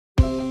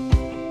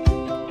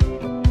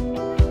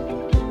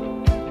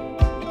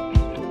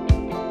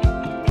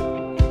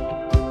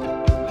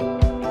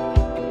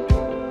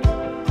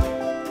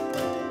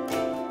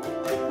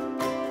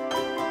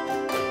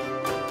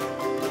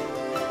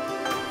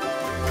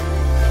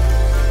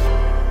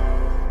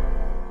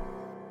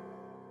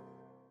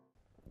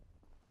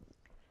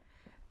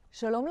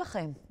שלום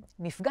לכם.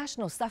 מפגש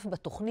נוסף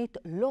בתוכנית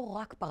לא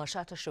רק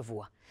פרשת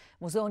השבוע.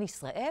 מוזיאון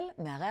ישראל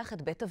מארח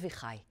את בית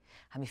אביחי.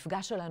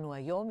 המפגש שלנו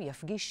היום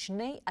יפגיש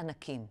שני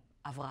ענקים,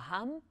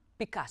 אברהם,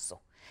 פיקאסו,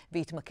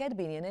 ויתמקד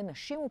בענייני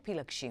נשים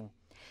ופילגשים.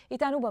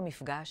 איתנו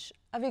במפגש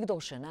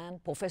אביגדור שנאן,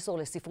 פרופסור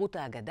לספרות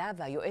האגדה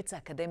והיועץ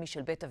האקדמי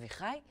של בית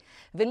אביחי,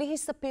 וליהיא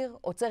ספיר,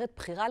 האוצרת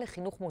בחירה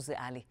לחינוך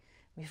מוזיאלי.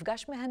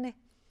 מפגש מהנה.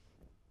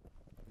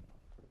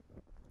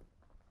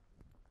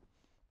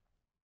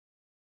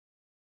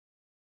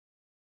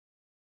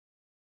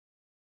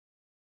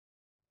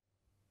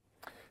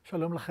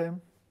 שלום לכם,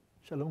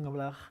 שלום גם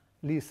לך,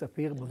 ליהיא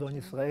ספיר, מוזיאון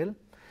ישראל.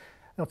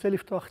 אני רוצה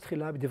לפתוח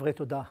תחילה בדברי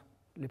תודה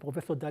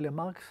לפרופסור דליה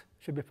מרקס,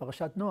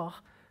 שבפרשת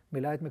נוח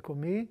מילאה את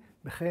מקומי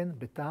בחן,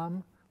 בטעם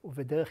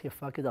ובדרך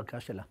יפה כדרכה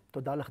שלה.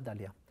 תודה לך,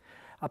 דליה.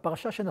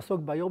 הפרשה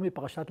שנעסוק בה היום היא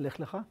פרשת לך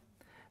לך,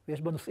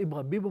 ויש בה נושאים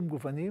רבים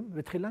ומגוונים,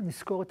 ותחילה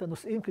נזכור את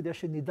הנושאים כדי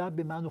שנדע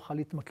במה נוכל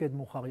להתמקד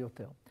מאוחר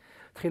יותר.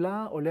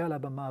 תחילה עולה על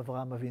הבמה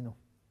אברהם אבינו,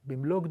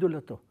 במלוא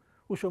גדולתו.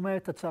 הוא שומע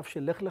את הצו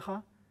של לך לך,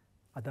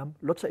 אדם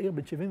לא צעיר,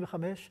 בן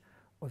 75,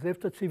 עוזב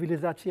את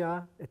הציביליזציה,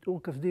 את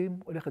אור כסדים,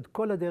 הולך את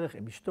כל הדרך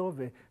עם אשתו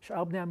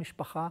ושאר בני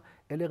המשפחה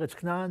אל ארץ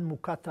כנען,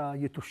 מוכת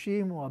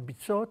היתושים או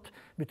הביצות,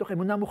 מתוך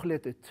אמונה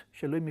מוחלטת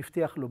שאלוהים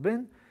הבטיח לו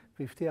בן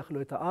והבטיח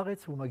לו את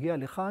הארץ, והוא מגיע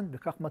לכאן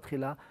וכך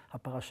מתחילה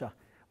הפרשה.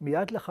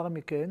 מיד לאחר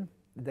מכן,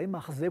 די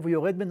מאכזב, הוא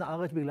יורד מן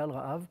הארץ בגלל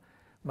רעב,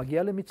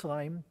 מגיע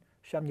למצרים,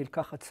 שם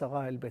נלקחת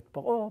שרה אל בית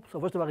פרופ,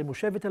 בסופו של דבר היא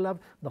מושבת אליו,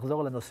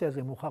 נחזור לנושא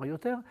הזה מאוחר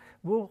יותר,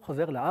 והוא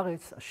חוזר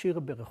לארץ, עשיר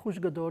ברכוש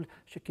גדול,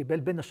 שקיבל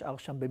בין השאר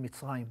שם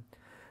במצרים.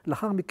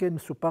 לאחר מכן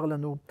מסופר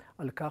לנו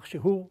על כך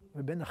שהוא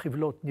ובין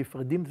החבלות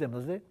נפרדים זה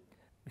מזה,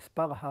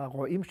 מספר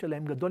הרועים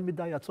שלהם גדול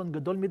מדי, הצאן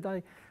גדול מדי,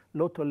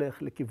 לוט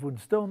הולך לכיוון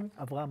סדום,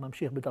 אברהם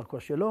ממשיך בדרכו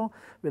שלו,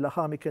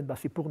 ולאחר מכן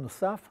בסיפור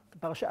נוסף,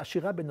 פרשה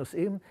עשירה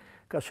בנושאים,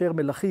 כאשר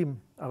מלכים,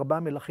 4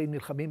 מלכים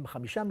נלחמים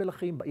ב5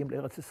 מלכים, באים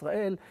לארץ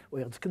ישראל, או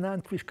ארץ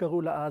כנען, כפי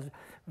שקראו לה אז,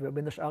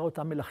 ובין השאר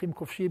אותם מלכים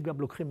כובשים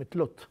גם לוקחים את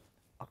לוט,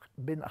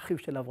 בן אחיו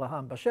של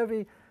אברהם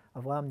בשבי,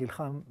 אברהם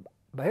נלחם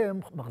בהם,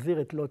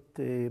 מחזיר את לוט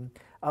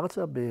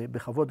ארצה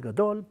בכבוד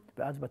גדול,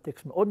 ואז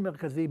בטקסט מאוד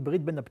מרכזי,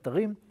 ברית בין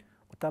הבתרים,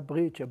 אותה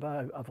ברית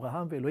שבה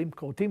אברהם ואלוהים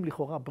כורתים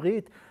לכאורה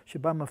ברית,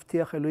 שבה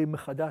מבטיח אלוהים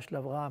מחדש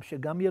לאברהם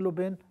שגם יהיה לו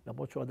בן,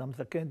 למרות שהוא אדם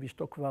זקן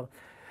ואשתו כבר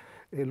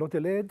לא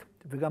תלד,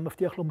 וגם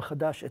מבטיח לו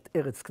מחדש את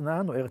ארץ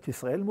כנען או ארץ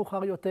ישראל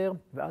מאוחר יותר,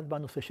 ואז בא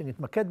הנושא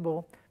שנתמקד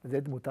בו, וזה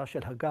דמותה של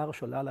הגר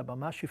שעולה על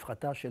הבמה,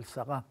 שפחתה של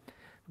שרה.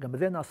 גם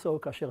בזה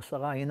נעסוק כאשר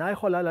שרה אינה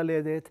יכולה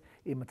ללדת,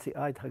 היא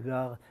מציעה את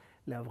הגר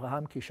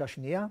לאברהם כאישה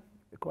שנייה,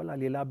 וכל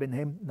העלילה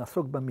ביניהם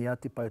נעסוק בה מיד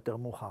טיפה יותר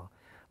מאוחר.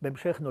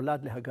 בהמשך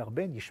נולד להגר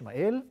בן,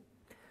 ישמעאל,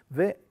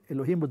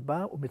 ואלוהים עוד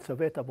בא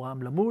ומצווה את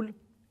אברהם למול,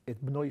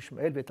 את בנו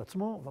ישמעאל ואת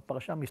עצמו,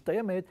 והפרשה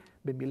מסתיימת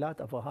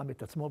במילת אברהם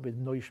את עצמו ואת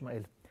בנו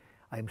ישמעאל.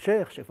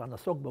 ההמשך, שכבר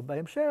נעסוק בו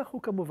בהמשך,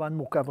 הוא כמובן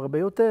מורכב הרבה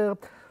יותר,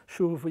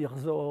 שוב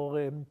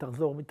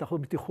תחזור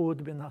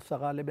מתיחות בין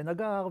שרה לבין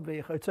הגר,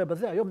 וכיוצא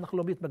בזה, היום אנחנו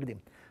לא מתמקדים.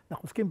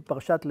 אנחנו עוסקים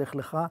בפרשת לך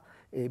לך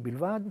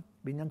בלבד,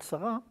 בעניין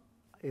שרה,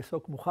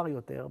 אעסוק מאוחר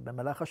יותר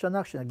במהלך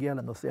השנה, כשנגיע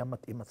לנושא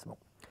המתאים עצמו.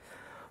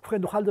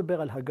 ובכן, נוכל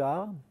לדבר על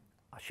הגר,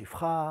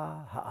 השפחה,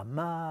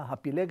 האמה,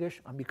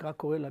 הפילגש, המקרא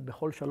קורא לה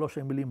בכל 3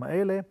 המילים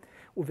האלה,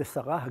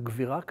 ובשרה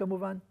הגבירה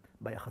כמובן,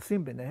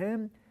 ביחסים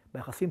ביניהם,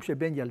 ביחסים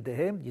שבין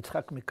ילדיהם,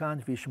 יצחק מכאן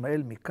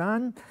וישמעאל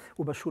מכאן,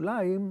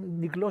 ובשוליים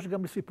נגלוש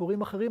גם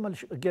לסיפורים אחרים על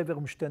גבר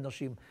ושתי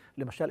נשים,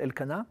 למשל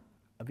אלקנה,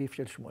 אביו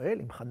של שמואל,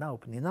 עם חנה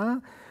ופנינה,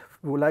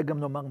 ואולי גם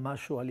נאמר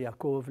משהו על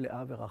יעקב,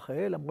 לאה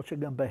ורחל, למרות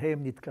שגם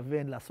בהם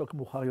נתכוון לעסוק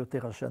מאוחר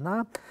יותר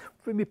השנה,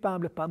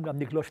 ומפעם לפעם גם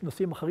נגלוש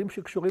נושאים אחרים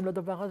שקשורים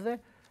לדבר הזה,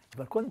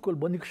 אבל קודם כל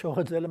בוא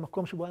נקשור את זה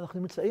למקום שבו אנחנו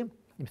נמצאים.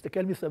 אני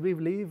מסתכל מסביב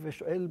לי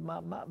ושואל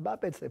מה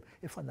בעצם,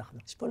 איפה אנחנו?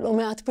 יש פה לא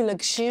מעט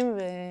פילגשים,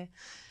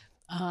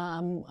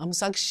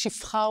 והמושג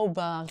שפחה הוא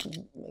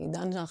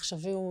בעידן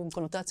העכשווי הוא עם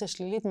קונוטציה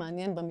שלילית,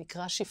 מעניין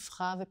במקרא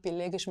שפחה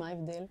ופילגש, מה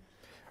ההבדל?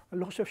 אני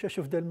לא חושב שיש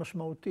הבדל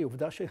משמעותי.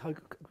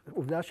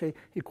 עובדה שהיא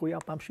קרויה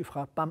פעם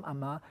שפחה, פעם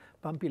אמה,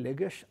 פעם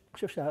פילגש. אני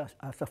חושב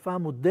שהשפה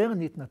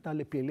המודרנית נתנה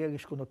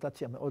לפילגש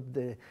קונוטציה מאוד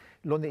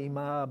לא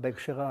נעימה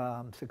בהקשר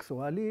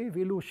הסקסואלי,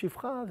 ואילו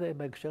שפחה זה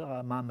בהקשר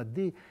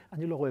המעמדי.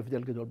 אני לא רואה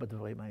הבדל גדול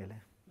בדברים האלה.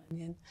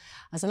 מעניין.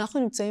 אז אנחנו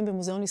נמצאים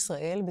במוזיאון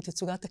ישראל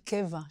בתצוגת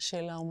הקבע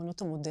של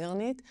האומנות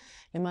המודרנית.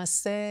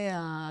 למעשה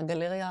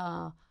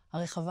הגלריה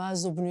הרחבה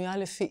הזו בנויה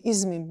לפי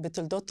איזמים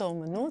בתולדות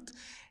האומנות.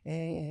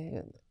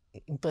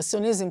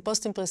 אימפרסיוניזם,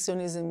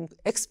 פוסט-אימפרסיוניזם,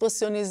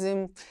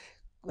 אקספרסיוניזם.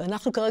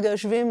 אנחנו כרגע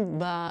יושבים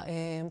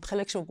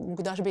בחלק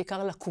שמוקדש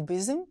בעיקר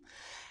לקוביזם,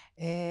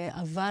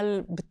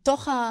 אבל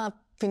בתוך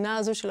הפינה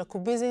הזו של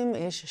הקוביזם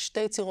יש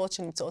 2 יצירות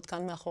שנמצאות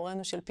כאן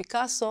מאחורינו של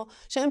פיקאסו,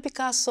 שהן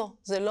פיקאסו.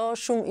 זה לא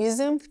שום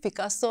איזם,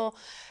 פיקאסו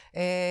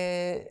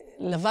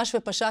לבש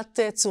ופשט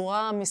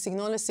צורה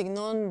מסגנון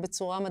לסגנון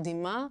בצורה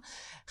מדהימה.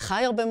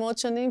 חי הרבה מאוד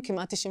שנים,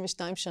 כמעט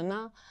 92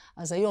 שנה,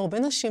 אז היו הרבה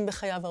נשים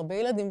בחייו, הרבה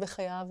ילדים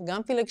בחייו,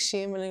 גם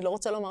פילגשים, אני לא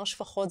רוצה לומר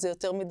שפחות, זה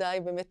יותר מדי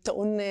באמת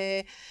טעון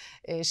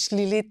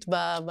שלילית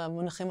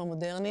במונחים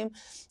המודרניים,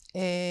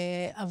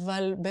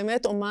 אבל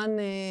באמת אומן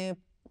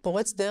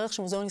פורץ דרך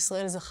שמוזיאון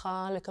ישראל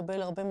זכה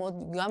לקבל הרבה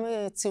מאוד, גם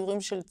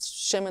ציורים של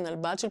שמן על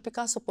בד של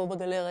פיקאסו, פה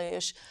בגלריה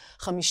יש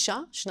 5,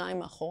 2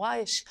 מאחורי,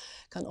 יש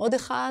כאן עוד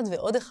אחד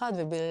ועוד אחד,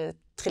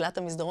 ובתחילת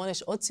המסדרון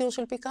יש עוד ציור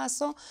של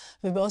פיקאסו,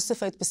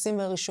 ובאוסף ההדפסים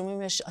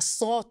והרישומים יש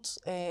עשרות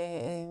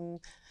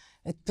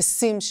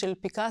הדפסים של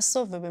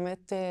פיקאסו,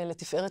 ובאמת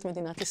לתפארת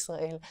מדינת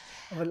ישראל.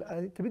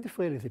 אבל תמיד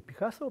תפריע לי, זה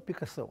פיקאסו או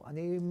פיקאסו?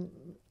 אני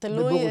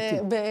תלוי,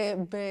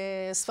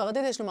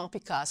 בספרדית יש לומר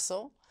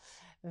פיקאסו,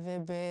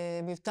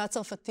 ובמבטא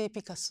צרפתי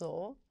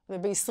פיקאסו,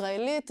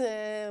 ובישראלית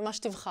מה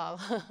שתבחר.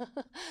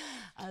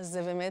 אז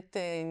זה באמת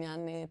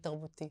עניין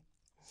תרבותי.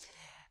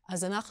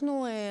 אז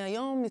אנחנו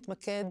היום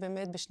נתמקד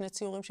באמת בשני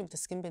ציורים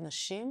שמתעסקים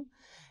בנשים.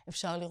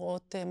 אפשר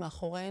לראות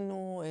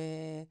מאחורינו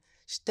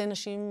 2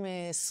 נשים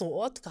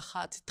שרועות,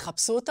 ככה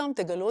תחפשו אותם,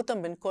 תגלו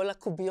אותם בין כל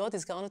הקוביות,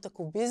 הזכרנו את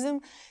הקוביזם.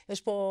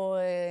 יש פה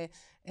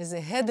איזה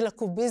הד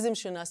לקוביזם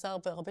שנעשה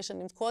הרבה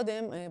שנים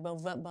קודם,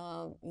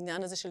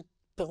 בעניין הזה של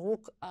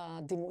פירוק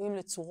הדימויים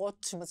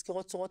לצורות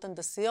שמזכירות צורות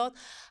הנדסיות,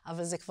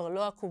 אבל זה כבר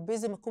לא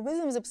הקוביזם.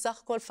 הקוביזם זה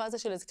בסך הכל פאזה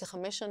של איזה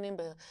כ5 שנים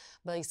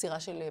ביצירה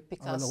של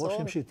פיקאסו. אבל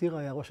הרושם שהתיר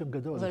היה רושם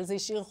גדול. אבל זה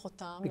השאיר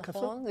חותם,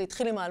 נכון? זה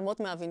התחיל עם העלמות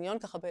מהאביניון,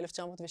 ככה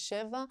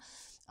ב-1907,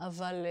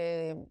 אבל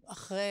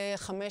אחרי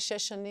 5-6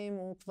 שנים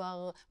הוא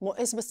כבר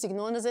מואס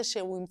בסגנון הזה,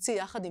 שהוא המציא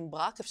יחד עם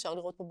ברק, אפשר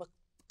לראות פה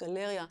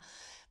בגלריה,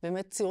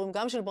 באמת ציורים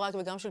גם של ברק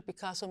וגם של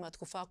פיקאסו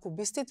מהתקופה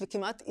הקוביסטית,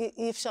 וכמעט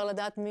אי אפשר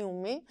לדעת מי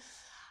הוא מי.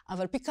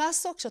 אבל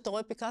פיקאסו, כשאתה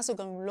רואה פיקאסו,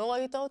 גם אם לא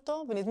ראית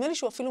אותו, ונדמה לי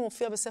שהוא אפילו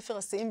מופיע בספר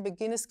השיאים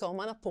בגינס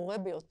כאומן הפורה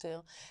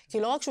ביותר. כי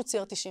לא רק שהוא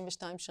צייר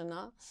 92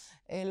 שנה,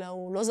 אלא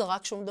הוא לא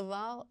זרק שום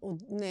דבר, הוא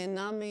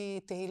נהנה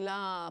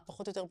מתהילה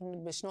פחות או יותר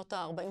בשנות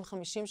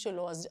ה-40-50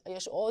 שלו, אז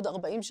יש עוד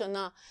 40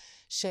 שנה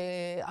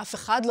שאף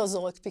אחד לא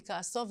זורק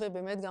פיקאסו,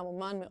 ובאמת גם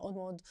אומן מאוד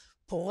מאוד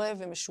פורה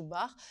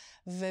ומשובח,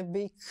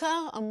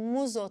 ובעיקר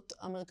המוזות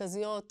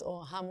המרכזיות,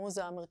 או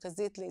המוזה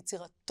המרכזית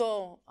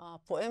ליצירתו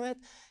הפואמת,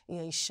 היא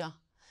האישה.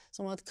 זאת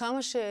אומרת, כמה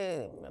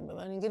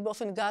אני אגיד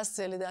באופן גס,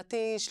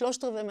 לדעתי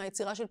 3/4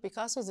 מהיצירה של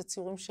פיקאסו זה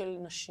ציורים של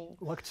נשים.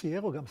 הוא רק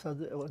צייר או גם עשה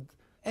עוד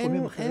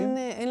תחומים אחרים?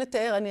 אין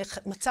לתאר. אני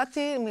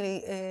מצאתי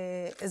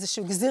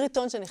איזשהו גזיר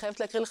עיתון שאני חייבת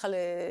להקריא לך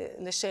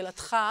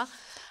לשאלתך,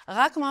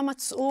 רק מה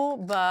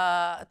מצאו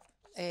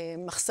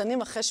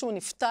במחסנים אחרי שהוא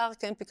נפטר,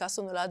 כן,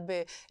 פיקאסו נולד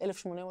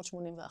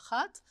ב-1881,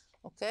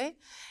 אוקיי?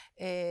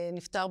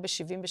 נפטר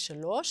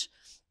ב-73,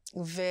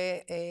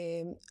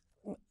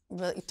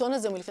 והעיתון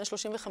הזה מלפני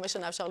 35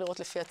 שנה, אפשר לראות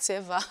לפי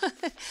הצבע.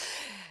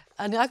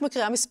 אני רק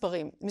מקריאה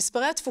מספרים.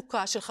 מספרי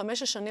התפוקה של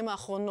 5 השנים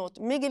האחרונות,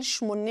 מגיל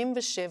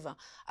 87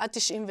 עד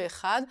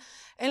 91,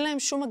 אין להם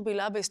שום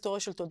מקבילה בהיסטוריה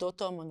של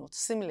תולדות האמנות.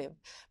 שים לב,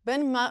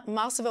 בין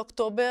מרס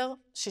ואוקטובר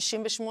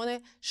 68,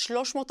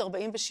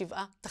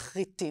 347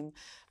 תחריטים.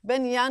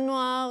 בין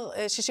ינואר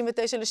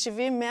 69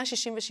 ל-70,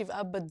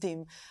 167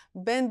 בדים.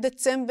 בין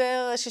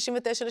דצמבר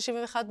 69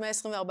 ל-71,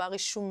 124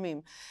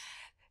 רישומים.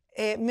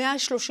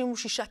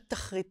 136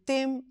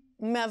 תחריטים,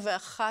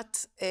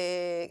 101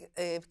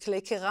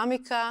 כלי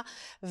קרמיקה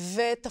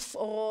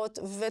ותפאורות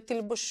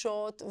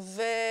ותלבושות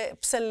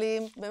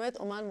ופסלים, באמת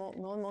אומן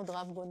מאוד מאוד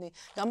רב גוני,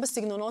 גם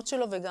בסגנונות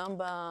שלו וגם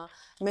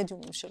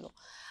במדיומים שלו.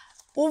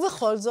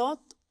 ובכל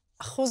זאת,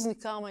 אחוז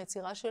ניכר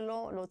מהיצירה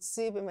שלו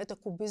להוציא באמת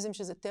הקוביזם,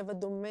 שזה טבע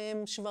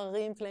דומם,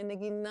 שברים, כלי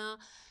נגינה,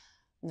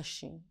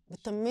 נשים.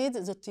 ותמיד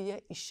זאת תהיה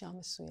אישה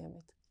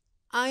מסוימת.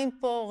 עין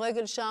פה,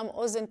 רגל שם,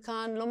 אוזן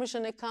כאן, לא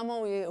משנה כמה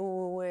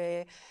הוא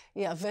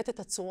יעוות את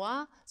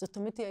הצורה, זאת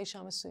תמיד תהיה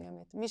אישה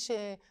מסוימת. מי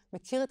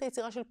שמכיר את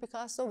היצירה של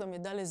פיקאסו גם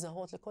ידע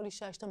לזהות, לכל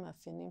אישה יש את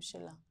המאפיינים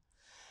שלה.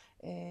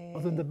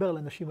 אז נדבר על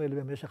הנשים האלה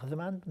במשך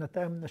הזמן,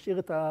 בינתיים נשאיר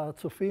את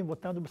הצופים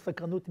ואותנו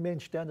בסקרנות בין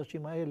 2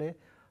 הנשים האלה,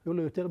 היו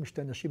לו יותר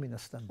מ2 נשים מן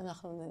הסתם.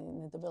 אנחנו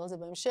נדבר על זה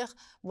בהמשך,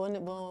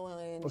 בואו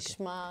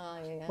נשמע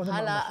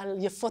הלאה על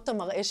יפות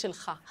המראה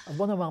שלך. אז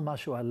בואו נאמר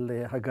משהו על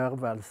הגר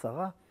ועל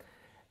שרה.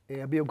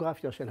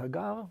 הביוגרפיה של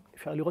הגר,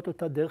 אפשר לראות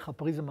אותה דרך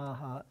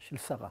הפריזמה של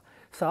שרה.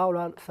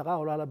 שרה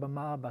עולה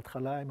לבמה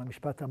בהתחלה עם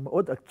המשפט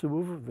המאוד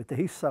עצוב,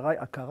 ותהי שרי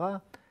עקרה,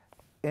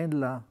 אין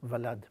לה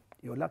ולד.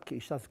 היא עולה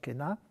כאישה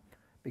זקנה,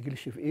 בגיל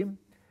 70,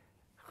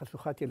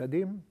 חשוכת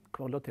ילדים,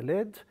 כבר לא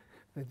תלד,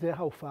 וזו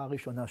ההופעה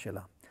הראשונה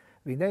שלה.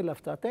 והנה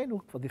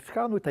להפתעתנו, כבר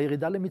הזכרנו את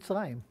הירידה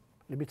למצרים.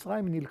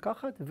 למצרים היא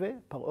נלקחת,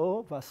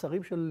 ופרעה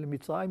והשרים של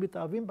מצרים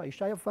מתאהבים בה,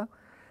 אישה יפה.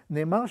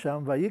 נאמר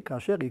שם, ויהי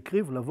כאשר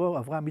הקריב לבוא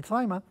אברהם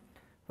מצרימה,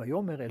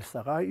 ויאמר אל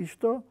שרי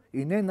אשתו,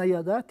 הננה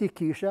ידעתי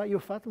כי אישה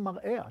יפת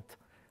מראה את.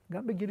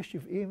 גם בגיל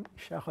 70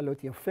 אישה יכולה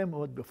להיות יפה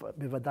מאוד,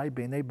 בוודאי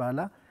בעיני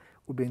בעלה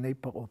ובעיני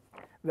פרעה.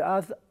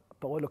 ואז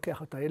פרעה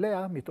לוקח אותה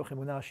אליה, מתוך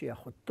אמונה שהיא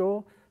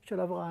אחותו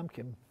של אברהם,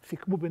 כי הם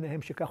סיכמו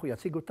ביניהם שכך הוא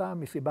יציג אותה,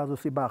 מסיבה זו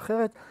סיבה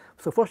אחרת.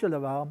 בסופו של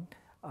דבר,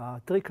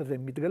 הטריק הזה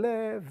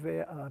מתגלה,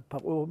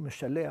 ופרעה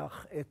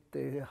משלח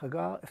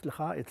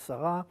את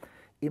שרה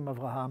עם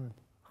אברהם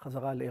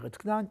חזרה לארץ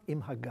כנען,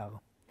 עם הגר.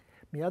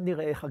 מיד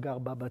נראה איך הגר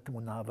בא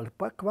בתמונה, אבל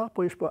כבר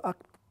פה יש פה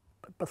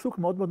פסוק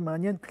מאוד מאוד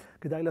מעניין,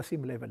 כדאי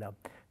לשים לב אליו.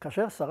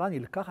 כאשר שרה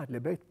נלקחת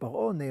לבית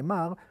פרעה,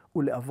 נאמר,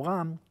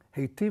 ולאברהם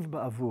היטיב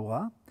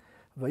בעבורה,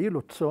 ויהי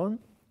לו צאן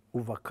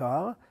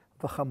ובקר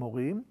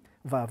וחמורים,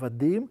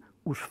 ועבדים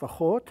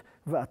ושפחות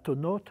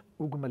ואתונות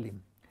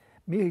וגמלים.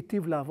 מי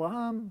היטיב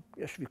לאברהם?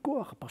 יש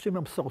ויכוח, הפרשים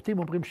המסורתיים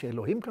אומרים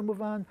שאלוהים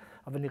כמובן,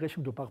 אבל נראה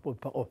שמדובר פה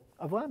בפרעה.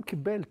 אברהם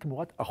קיבל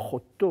תמורת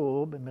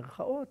אחותו,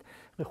 במרכאות,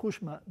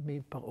 רכוש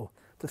מפרעה.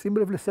 תשימו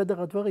לב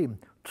לסדר הדברים,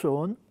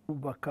 צאן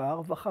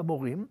ובקר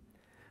וחמורים,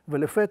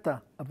 ולפתע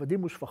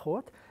עבדים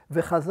ושפחות,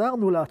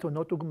 וחזרנו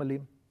לאתונות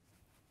וגמלים.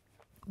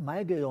 מה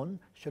ההיגיון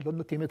שלא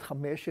נותנים את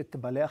 5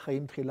 בעלי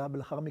החיים תחילה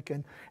ולאחר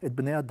מכן את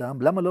בני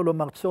אדם? למה לא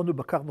לומר צאן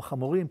ובקר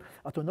וחמורים,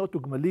 אתונות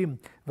וגמלים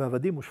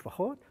ועבדים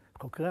ושפחות?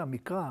 חוקרי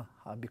המקרא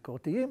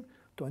הביקורתיים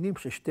טוענים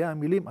ששתי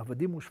המילים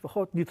עבדים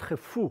ושפחות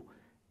נדחפו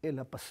אל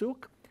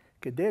הפסוק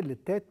כדי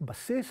לתת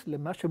בסיס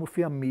למה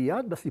שמופיע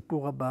מיד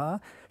בסיפור הבא,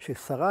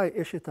 ששרי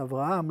אשת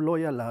אברהם לא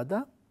ילדה,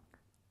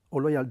 או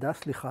לא ילדה,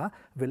 סליחה,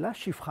 ולה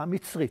שפחה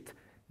מצרית.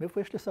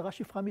 מאיפה יש לשרה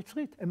שפחה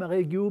מצרית? הם הרי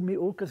הגיעו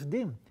מאור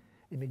כסדים.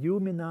 הם הגיעו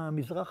מן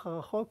המזרח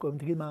הרחוק, או הם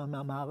תגיד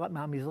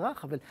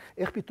מהמזרח, אבל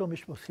איך פתאום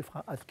יש פה שפחה?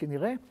 אז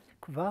כנראה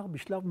כבר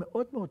בשלב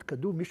מאוד מאוד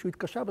קדום, מישהו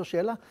התקשר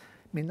בשאלה,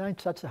 מניין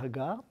צצה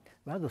הגר,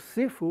 ואז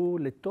הוסיפו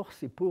לתוך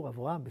סיפור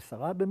אברהם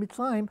ושרה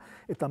במצרים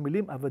את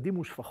המילים עבדים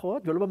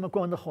ושפחות, ולא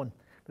במקום הנכון.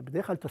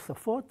 ובדרך כלל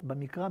תוספות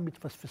במקרא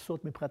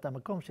מתפספסות מבחינת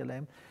המקום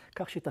שלהם,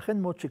 כך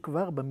שייתכן מאוד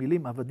שכבר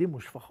במילים עבדים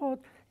ושפחות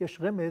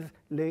יש רמז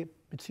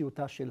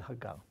למציאותה של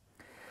הגר.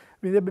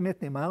 וזה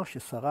באמת נאמר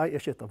ששרי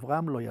אשת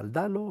אברהם לא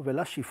ילדה לו,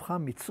 ולה שפחה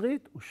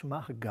מצרית ושמה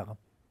הגר.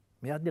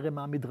 מיד נראה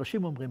מה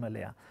המדרשים אומרים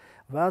עליה.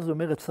 ואז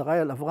אומרת שרי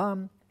על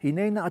אברהם,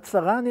 הנה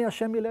נעצרני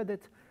השם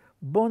ילדת,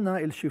 בוא נא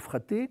אל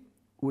שפחתי,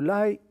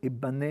 אולי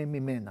יבנה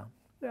ממנה.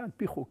 זה על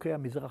פי חוקי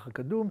המזרח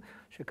הקדום,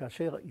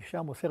 שכאשר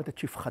אישה מוסרת את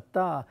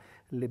שפחתה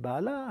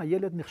לבעלה,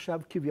 הילד נחשב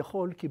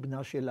כביכול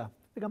כבנה שלה.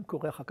 זה גם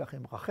קורה אחר כך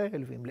עם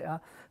רחל ועם לאה,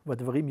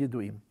 והדברים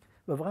ידועים.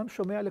 ואברהם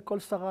שומע לכל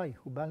שרי,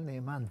 הוא בעל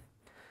נאמן.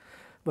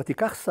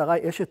 ותיקח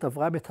שרי אשת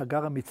אברהם את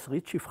הגר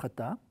המצרית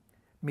שפחתה,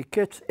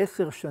 מקץ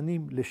 10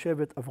 שנים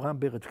לשבט אברהם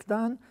בארץ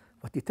כנען,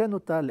 ותיתן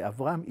אותה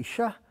לאברהם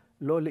אישה,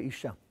 לא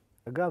לאישה.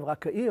 אגב,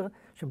 רק העיר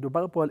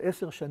שמדובר פה על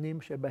 10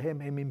 שנים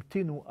שבהם הם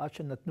המתינו עד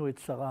שנתנו את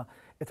שרה,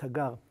 את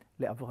הגר,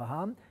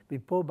 לאברהם,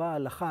 ופה באה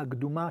ההלכה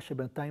הקדומה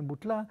שבינתיים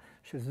בוטלה,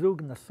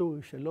 שזוג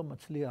נשוי שלא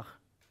מצליח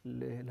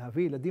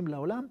להביא ילדים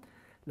לעולם,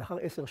 לאחר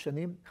 10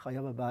 שנים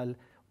חייב הבעל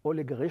או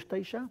לגרש את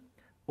האישה,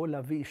 או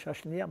להביא אישה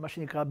שנייה, מה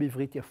שנקרא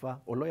בעברית יפה,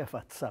 או לא יפה,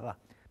 צרה.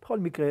 בכל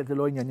מקרה, זה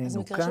לא ענייננו כאן. אז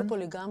מקרה של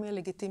פוליגמיה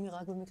לגיטימי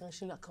רק במקרה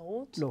של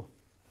עקרות? לא.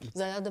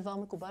 זה היה דבר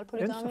מקובל,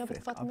 פוליגמיה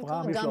בתקופת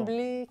המקרא? גם גם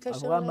בלי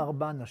קשר אברהם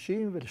 4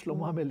 נשים,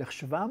 ולשלמה המלך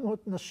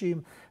 700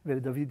 נשים,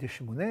 ולדוד יש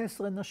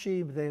 18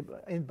 נשים,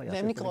 אין בעיה.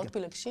 והם נקראות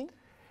פילגשים?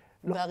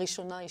 לא.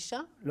 והראשונה אישה?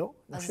 לא,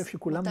 אני חושב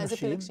שכולם נשים. מתי זה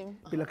פילגשים?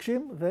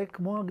 פילגשים זה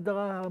כמו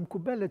ההגדרה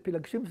המקובלת,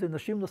 פילגשים זה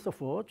נשים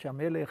נוספות,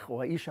 שהמלך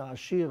או האיש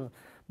העשיר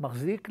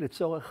מחזיק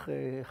לצורך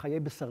חיי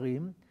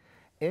בשרים,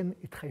 אין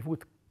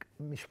התחייבות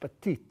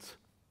משפטית,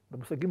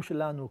 במושגים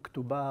שלנו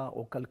כתובה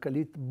או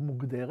כלכלית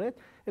מוגדרת,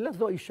 אלא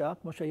זו אישה,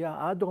 כמו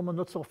שהיה עד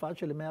אומנות צרפת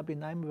של ימי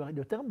הביניים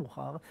יותר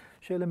מאוחר,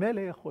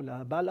 שלמלך או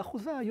לבעל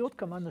אחוזה היו עוד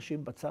כמה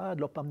נשים בצד,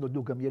 לא פעם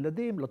נולדו גם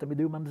ילדים, לא תמיד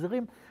היו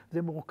ממזרים,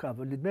 זה מורכב.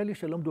 אבל נדמה לי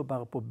שלא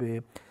מדובר פה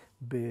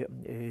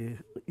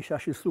באישה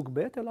של סוג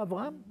ב', אלא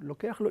אברהם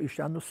לוקח לו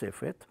אישה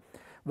נוספת,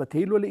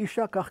 ותהי לו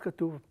לאישה, כך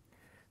כתוב.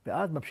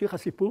 ואז ממשיך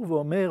הסיפור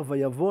ואומר,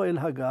 ויבוא אל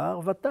הגר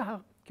וטהר.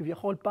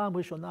 כביכול פעם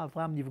ראשונה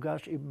אברהם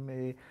נפגש עם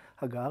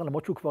הגר,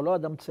 למרות שהוא כבר לא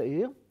אדם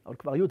צעיר, אבל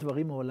כבר היו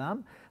דברים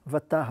מעולם,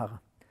 וטהר.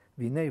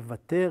 והנה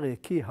ותרא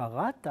כי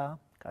הרתה,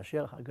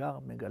 כאשר הגר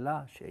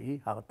מגלה שהיא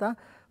הרתה,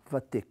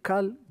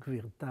 ותקל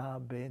גבירתה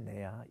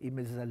בעיניה. היא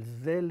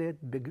מזלזלת,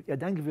 היא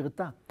עדיין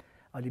גבירתה,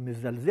 אבל היא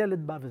מזלזלת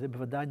בה, וזה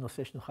בוודאי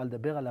נושא שנוכל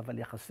לדבר עליו, על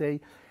יחסי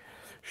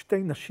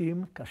שתי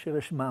נשים, כאשר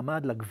יש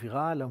מעמד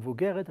לגבירה,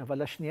 למבוגרת,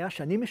 אבל השנייה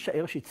שאני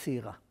משער שהיא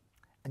צעירה.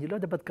 אני לא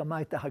יודע בת כמה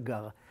הייתה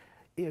הגר.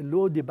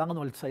 לא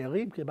דיברנו על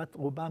ציירים, כי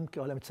רובם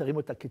הם מציירים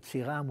אותה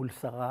כצעירה מול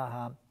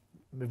שרה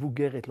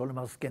המבוגרת, לא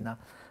לומר זקנה.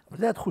 אבל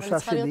זו התחושה שלי. אבל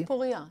צריכה להיות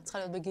פוריה, צריכה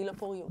להיות בגיל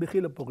הפוריות.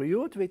 בגיל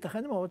הפוריות,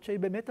 וייתכן מאוד שהיא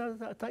באמת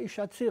הייתה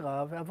אישה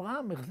צעירה,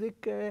 ואברהם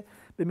החזיק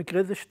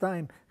במקרה זה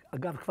 2.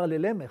 אגב, כבר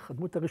ללמך,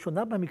 הדמות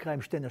הראשונה במקרא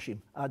עם 2 נשים,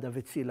 עדה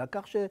וצילה,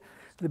 כך שזה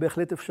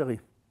בהחלט אפשרי.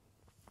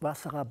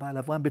 והשרה באה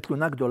לאברהם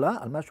בתלונה גדולה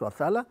על מה שהוא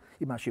עשה לה,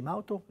 היא מאשימה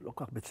אותו, לא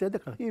כך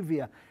בצדק, היא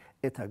הביאה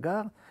את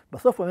הגר.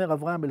 בסוף אומר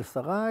אברהם אל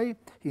שרי,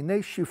 הנה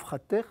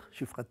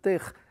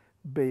שפחתך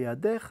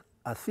בידך,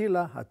 עשי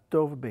לה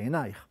הטוב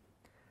בעינייך.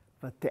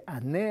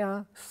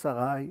 ותעניה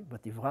שרי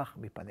ותברח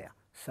מפניה.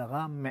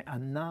 שרה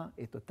מענה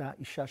את אותה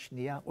אישה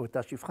שנייה או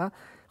אותה שפחה,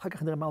 אחר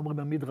כך נראה מה אומרים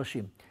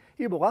במדרשים.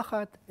 היא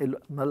בורחת,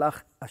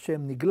 מלאך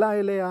השם נגלה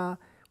אליה,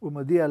 הוא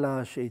מודיע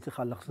לה שהיא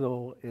צריכה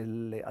לחזור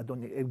אל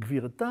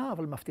גבירתה,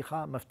 אבל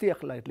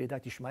מבטיח לה את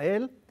לידת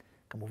ישמעאל.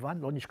 כמובן,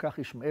 לא נשכח,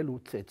 ישמעאל הוא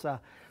צאצא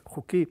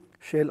חוקי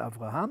של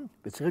אברהם,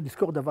 וצריך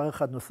לזכור דבר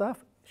אחד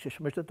נוסף,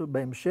 ששמש אותו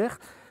בהמשך,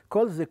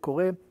 כל זה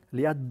קורה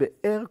ליד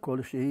באר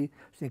כלשהי,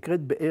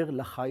 שנקראת באר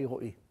לחי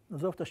רועי.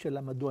 נעזוב את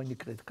השאלה מדוע היא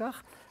נקראת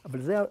כך, אבל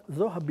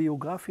זו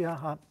הביוגרפיה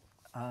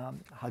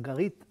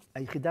הגרית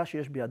היחידה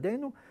שיש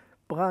בידינו,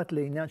 פרט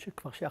לעניין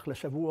שכבר שייך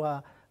לשבוע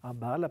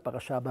הבא,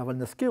 לפרשה הבאה, אבל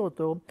נזכיר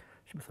אותו,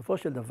 שבסופו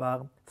של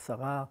דבר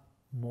שרה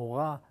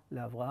מורה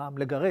לאברהם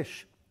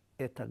לגרש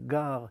את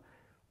הגר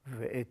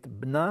ואת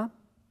בנה,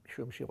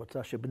 משום שהיא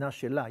רוצה שבנה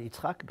שלה,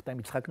 יצחק, בינתיים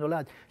יצחק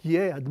נולד,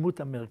 יהיה הדמות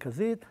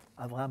המרכזית.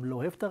 אברהם לא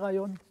אוהב את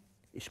הרעיון,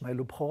 ישמעאל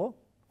הוא בכורו,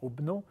 הוא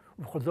בנו,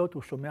 ובכל זאת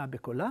הוא שומע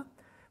בקולה,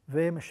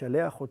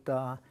 ומשלח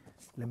אותה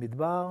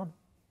למדבר.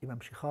 היא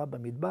ממשיכה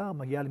במדבר,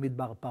 מגיעה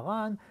למדבר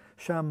פרן,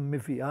 שם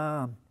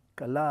מביאה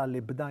כלה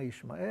לבנה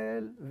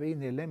ישמעאל, והיא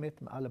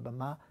נעלמת מעל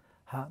הבמה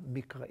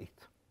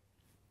המקראית.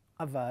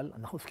 אבל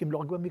אנחנו עוסקים לא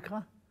רק במקרא,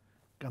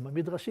 גם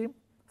במדרשים.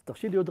 אז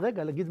תרשי לי עוד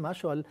רגע להגיד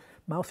משהו על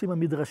מה עושים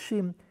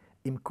המדרשים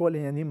עם כל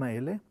העניינים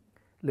האלה.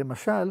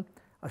 למשל,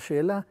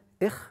 השאלה,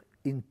 איך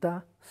עינתה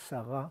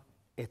שרה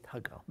את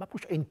הגר? מה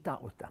פירוש עינתה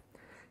אותה?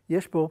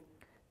 יש פה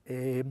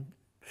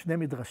שני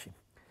מדרשים.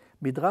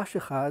 מדרש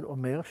אחד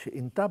אומר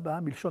שעינתה בה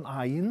מלשון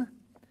עין,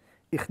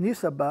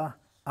 הכניסה בה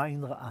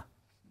עין רעה.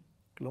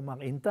 כלומר,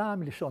 עינתה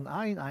מלשון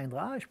עין, עין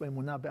רעה, יש בה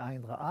אמונה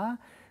בעין רעה,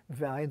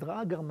 והעין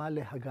רעה גרמה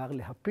להגר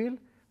להפיל,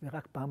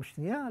 ורק פעם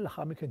שנייה,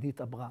 לאחר מכן היא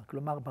התעברה.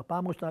 כלומר,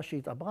 בפעם הראשונה שהיא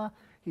התעברה,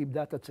 היא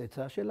איבדה את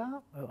הצאצא שלה,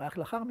 ורק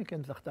לאחר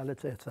מכן זכתה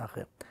לצאצא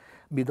אחר.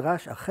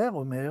 מדרש אחר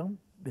אומר,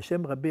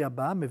 בשם רבי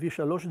אבא, מביא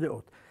 3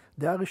 דעות.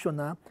 דעה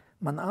ראשונה,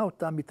 מנעה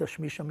אותה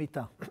מתשמיש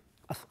המיטה.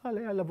 אסרה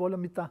עליה לבוא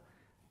למיטה.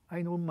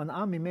 היינו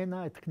מנעה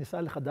ממנה את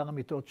כניסה לחדר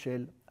המיטות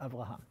של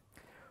אברהם.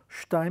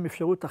 2,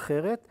 אפשרות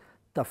אחרת,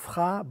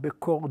 טפחה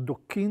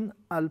בקורדוקין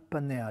על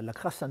פניה.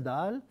 לקחה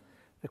סנדל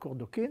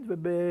וקורדוקין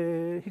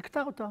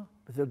והכתה אותה.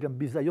 וזה גם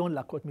ביזיון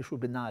להכות מישהו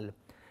בנעל.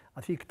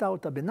 אז היא הכתה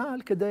אותה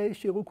בנעל כדי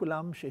שיראו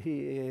כולם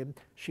שהיא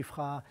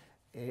שפחה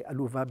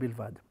עלובה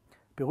בלבד.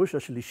 פירוש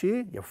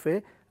השלישי, יפה,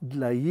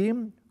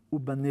 דליים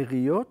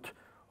ובנריות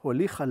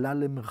הוליכה לה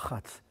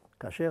למרחץ.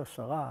 כאשר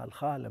שרה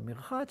הלכה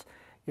למרחץ,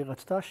 היא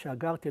רצתה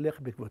שהגר תלך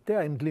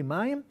בעקבותיה עם דלי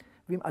מים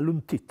ועם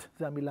אלונטית.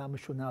 זו המילה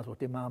המשונה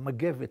הזאת, עם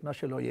המגבת, מה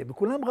שלא יהיה.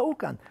 וכולם ראו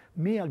כאן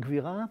מי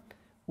הגבירה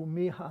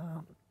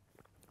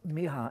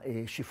ומי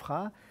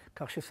השפחה,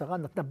 כך ששרה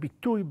נתנה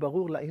ביטוי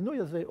ברור לעינוי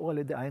הזה, או על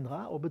ידי עין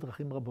רעה, או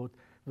בדרכים רבות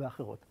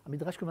ואחרות.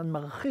 המדרש כמובן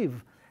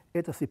מרחיב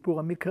את הסיפור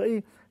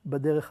המקראי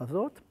בדרך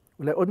הזאת.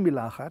 אולי עוד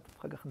מילה אחת,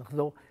 אחר כך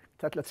נחזור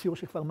קצת לציור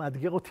שכבר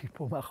מאתגר אותי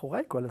פה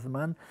מאחוריי כל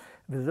הזמן,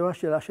 וזו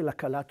השאלה של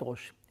הקלת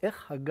ראש.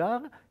 איך הגר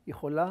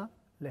יכולה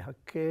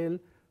להקל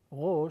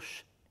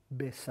ראש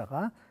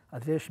בשרה?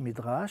 אז יש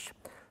מדרש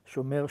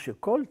שאומר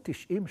שכל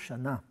 90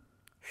 שנה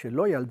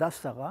שלא ילדה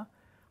שרה,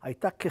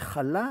 הייתה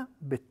כחלה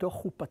בתוך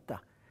חופתה.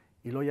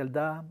 היא לא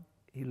ילדה,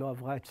 היא לא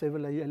עברה את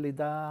סבל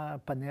הלידה,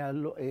 פניה,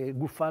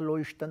 גופה לא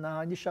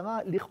השתנה, נשארה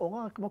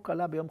לכאורה כמו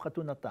כלה ביום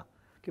חתונתה.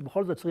 כי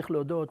בכל זאת צריך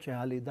להודות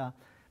שהלידה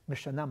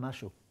משנה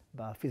משהו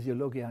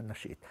בפיזיולוגיה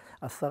הנשית.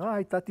 השרה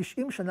הייתה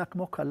 90 שנה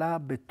כמו כלה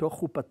בתוך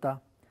חופתה,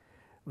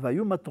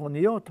 והיו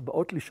מטרוניות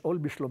באות לשאול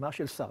בשלומה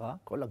של שרה,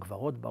 כל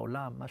הגברות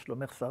בעולם, מה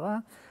שלומך שרה,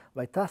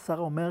 והייתה שרה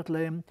אומרת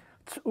להם,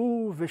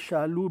 צאו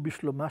ושאלו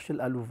בשלומה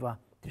של עלובה.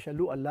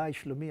 תשאלו עליי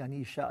שלומי, אני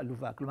אישה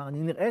עלובה. כלומר, אני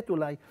נראית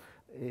אולי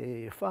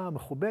יפה,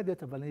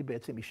 מכובדת, אבל אני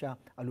בעצם אישה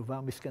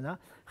עלובה מסכנה,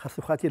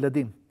 חשוכת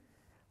ילדים.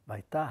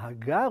 והייתה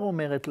הגר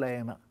אומרת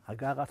להם,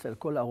 הגר רצה על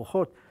כל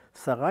הארוחות,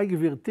 שרי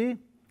גבירתי,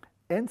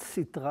 אין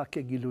סתרה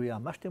כגילויה.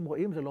 מה שאתם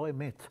רואים זה לא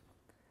אמת.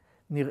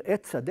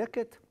 נראית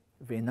צדקת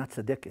ואינה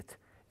צדקת.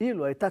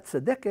 אילו הייתה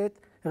צדקת,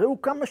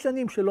 ראו כמה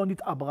שנים שלא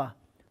נתעברה.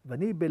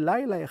 ואני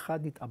בלילה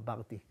אחד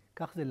נתעברתי.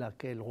 כך זה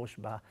להקל ראש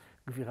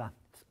בגבירה.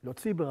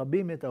 להוציא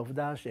ברבים את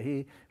העובדה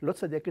שהיא לא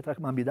צדקת, רק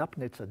מעמידה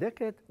פני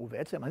צדקת,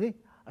 ובעצם אני,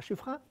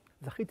 השפחה,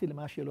 זכיתי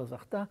למה שהיא לא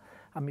זכתה.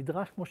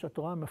 המדרש, כמו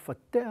שהתורה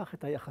מפתח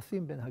את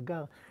היחסים בין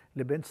הגר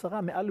לבין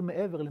שרה, מעל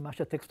ומעבר למה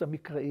שהטקסט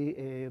המקראי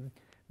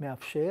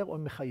מאפשר או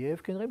מחייב,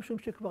 כנראה משום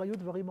שכבר היו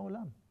דברים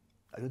מעולם.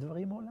 היו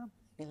דברים מעולם.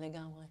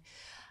 לגמרי.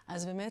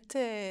 אז באמת,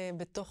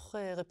 בתוך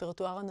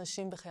רפרטואר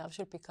הנשים בחייו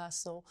של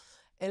פיקאסו,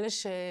 אלה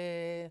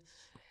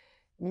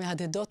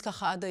שמהדהדות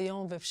ככה עד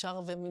היום,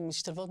 ואפשר,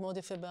 ומשתלבות מאוד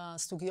יפה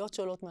בסוגיות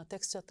שעולות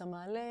מהטקסט שאתה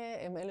מעלה,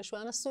 הם אלה שהוא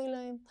היה נשוי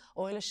להם,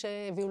 או אלה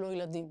שהביאו לו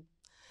ילדים.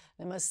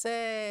 למעשה,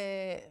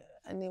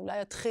 אני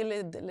אולי אתחיל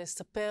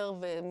לספר,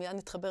 ומיד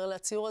נתחבר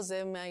לציור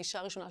הזה, מהאישה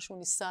הראשונה שהוא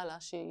ניסה לה,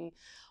 שהיא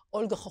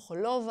אולגה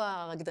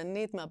חוכולובה,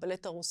 הרקדנית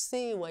מהבלט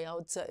הרוסי, הוא היה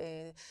עוד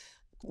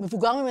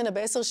מבוגר ממנה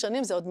ב10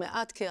 שנים, זה עוד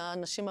מעט, כי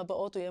הנשים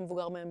הבאות הוא יהיה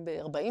מבוגר מהם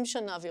ב40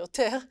 שנה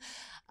ויותר,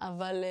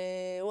 אבל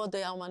הוא עוד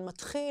היה אומן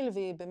מתחיל,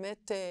 והיא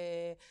באמת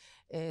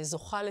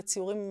זוכה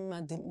לציורים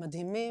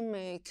מדהימים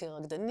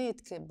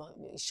כרקדנית,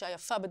 כאישה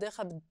יפה. בדרך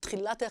כלל,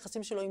 בתחילת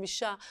היחסים שלו עם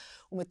אישה,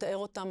 הוא מתאר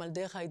אותם על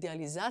דרך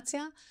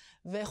האידיאליזציה,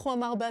 ואיך הוא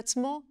אמר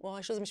בעצמו,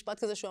 יש איזה משפט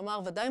כזה שהוא אמר,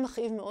 ודאי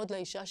מכאיב מאוד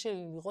לאישה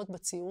שלי לראות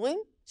בציורים,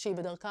 שהיא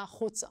בדרכה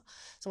החוצה.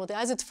 זאת אומרת,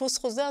 היה איזה דפוס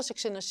חוזר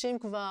שכשנשים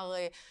כבר,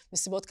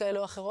 מסיבות כאלה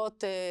או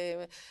אחרות,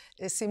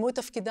 סיימו את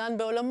תפקידן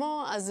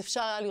בעולמו, אז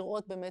אפשר היה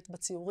לראות באמת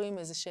בציורים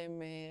איזה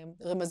שהם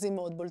רמזים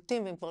מאוד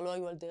בולטים, והם כבר לא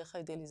היו על דרך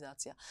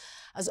האידיאליזציה.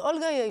 אז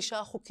אולגה היא האישה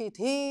החוקית.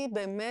 היא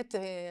באמת,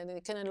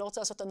 אני לא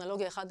רוצה לעשות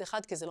אנלוגיה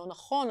אחד-אחד, כי זה לא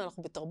נכון,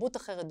 אנחנו בתרבות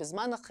אחרת,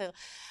 בזמן אחר,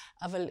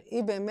 אבל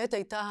היא באמת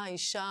הייתה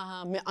האישה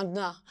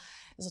המענה.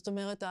 זאת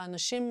אומרת,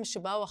 האנשים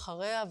שבאו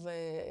אחריה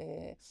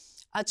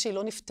עד שהיא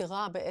לא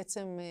נפטרה,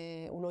 בעצם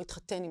הוא לא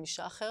התחתן עם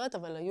אישה אחרת,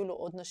 אבל היו לו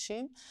עוד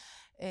נשים.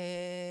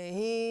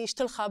 היא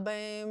השתלחה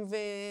בהם,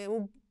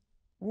 והוא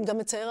גם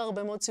מצייר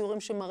הרבה מאוד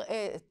ציורים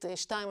שמראה את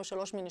 2 או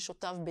 3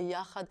 מנשותיו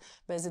ביחד,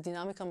 באיזו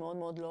דינמיקה מאוד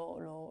מאוד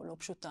לא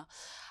פשוטה.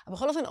 אבל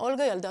בכל אופן,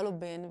 אולגה ילדה לו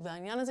בן,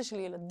 והעניין הזה של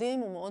ילדים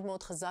הוא מאוד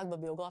מאוד חזק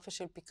בביוגרפיה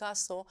של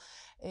פיקאסו.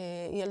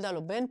 היא ילדה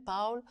לו בן,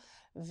 פאול,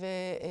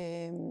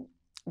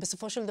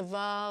 ובסופו של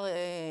דבר,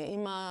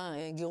 עם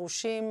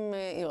הגירושים,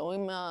 או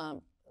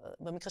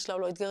במקרה שלה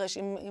הוא לא התגרש,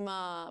 עם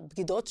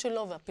הבגידות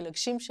שלו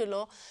והפילגשים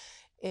שלו,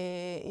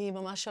 היא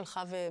ממש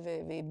הלכה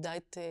ואיבדה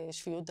את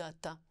שפיות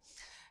דעתה.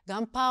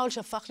 גם פאול,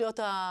 שהפך להיות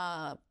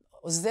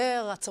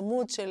העוזר,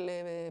 הצמוד של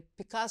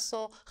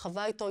פיקאסו,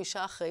 חווה איתו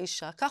אישה אחרי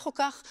אישה. כך או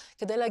כך,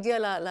 כדי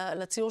להגיע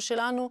לציור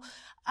שלנו,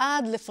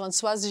 עד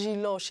לפרנסואז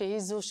ז'ילו, שהיא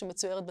זו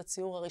שמצוירת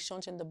בציור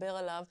הראשון שנדבר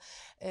עליו,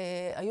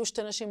 היו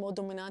 2 נשים מאוד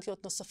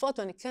דומיננטיות נוספות,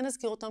 ואני כן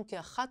אזכיר אותם כי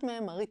אחת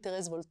מהן, מארי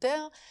תרז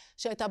וולטר,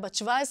 שהייתה בת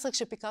 17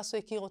 כשפיקאסו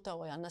הכיר אותה,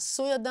 הוא היה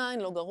נשוי עדיין,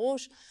 לא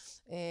גרוש,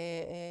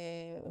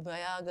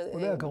 והיה...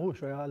 הוא לא היה גרוש,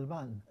 הוא היה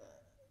אלמן.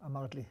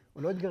 אמרת לי,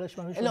 הוא לא התגרש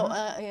מהראשונה? לא,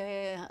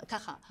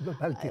 ככה.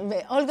 בלבלתי.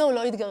 אולגה הוא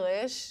לא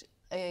התגרש,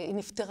 היא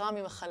נפטרה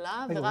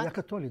ממחלה. הוא היה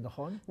קתולי,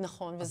 נכון?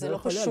 נכון, וזה לא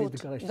פשוט.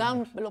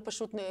 גם לא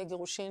פשוט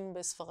גירושין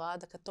בספרד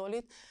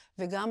הקתולית,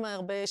 וגם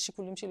הרבה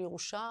שיקולים של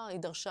ירושה, היא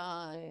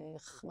דרשה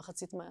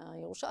מחצית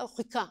מהירושה, הוא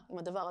חיכה עם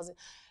הדבר הזה.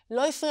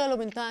 לא הפריע לו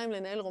בינתיים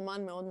לנהל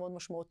רומן מאוד מאוד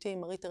משמעותי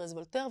עם מארי תרז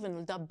וולטר,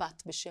 ונולדה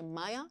בת בשם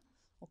מאיה,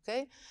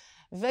 אוקיי?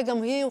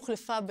 וגם היא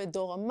הוחלפה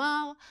בדור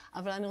אמר,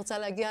 אבל אני רוצה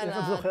להגיע איך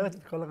את זוכרת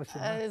את כל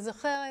הרשימה?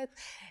 זוכרת.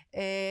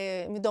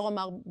 מדור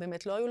אמר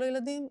באמת לא היו לו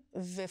ילדים,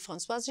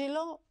 ופרנסואז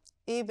ז'ילו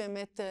היא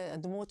באמת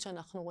הדמות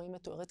שאנחנו רואים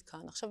מתוארת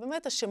כאן. עכשיו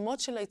באמת השמות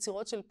של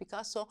היצירות של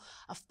פיקאסו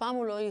אף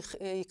פעם לא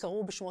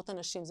יקראו בשמות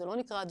אנשים. זה לא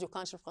נקרא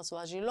הדיוקן של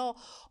פרנסואז ז'ילו,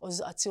 או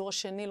הציור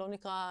השני לא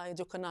נקרא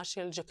דיוקנה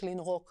של ז'קלין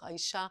רוק,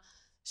 האישה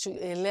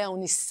שאליה הוא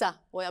ניסה.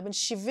 הוא היה בן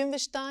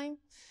 72,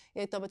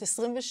 היא הייתה בת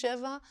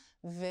 27,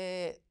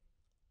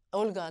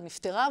 אולגה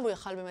נפטרה, והוא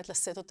יכל באמת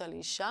לשאת אותה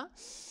לאישה.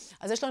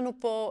 אז יש לנו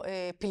פה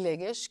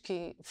פילגש,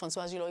 כי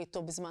פרנסואז ז'ילו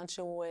איתו בזמן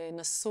שהוא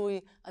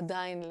נשוי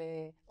עדיין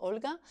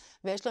לאולגה,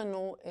 ויש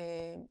לנו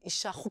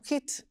אישה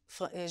חוקית,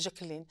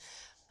 ז'קלין.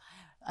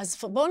 אז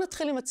בואו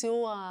נתחיל עם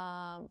הציור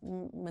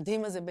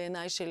המדהים הזה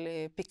בעיניי של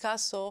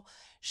פיקאסו,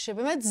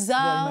 שבאמת זר...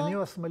 זה הימני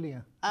או השמאלי?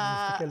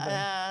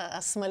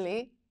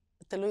 השמאלי,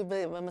 תלוי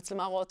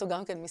במצלמה, רואה אותו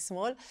גם כן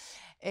משמאל.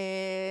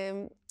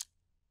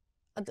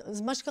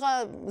 אז מה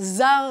שקרה,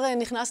 זר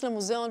נכנס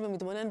למוזיאון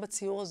ומתבונן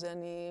בציור הזה.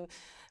 אני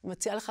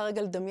מציעה לך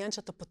רגע לדמיין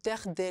שאתה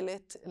פותח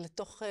דלת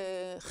לתוך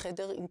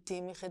חדר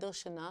אינטימי, חדר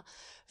שינה,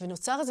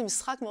 ונוצר איזה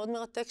משחק מאוד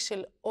מרתק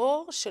של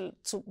אור,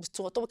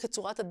 בצורתו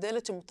כצורת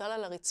הדלת שמוטל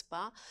על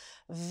הרצפה,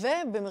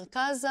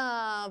 ובמרכז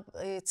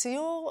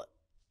הציור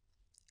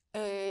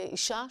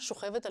אישה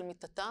שוכבת על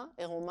מיטתה,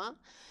 עירומה,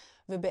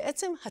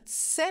 ובעצם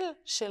הצל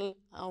של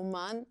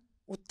האומן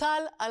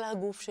הוטל על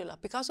הגוף שלה.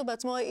 פיקאסו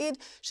בעצמו העיד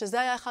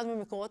שזה היה אחד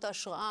ממקורות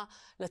ההשראה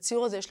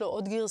לציור הזה. יש לו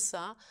עוד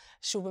גרסה,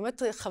 שהוא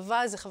באמת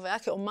חווה איזו חוויה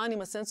כאומן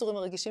עם הסנסורים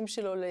הרגישים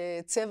שלו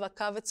לצבע,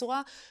 קו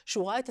וצורה,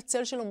 שהוא ראה את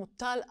הצל שלו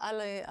מוטל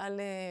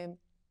על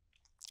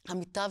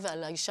המיטה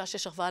ועל האישה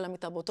ששכבה על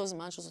המיטה באותו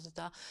זמן שזאת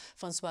הייתה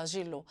פרנסואז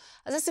ז'ילו.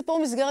 אז זה סיפור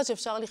מסגרת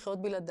שאפשר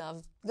לחיות בלעדיו.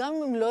 גם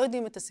אם הם לא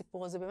יודעים את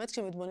הסיפור הזה, באמת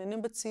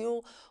כשמתבוננים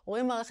בציור,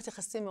 רואים מערכת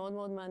יחסים מאוד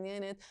מאוד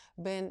מעניינת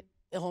בין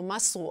עירומה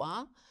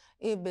שרועה,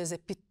 היא באיזו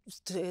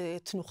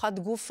תנוחת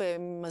גוף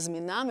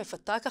מזמינה,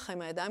 מפתה ככה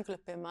עם הידיים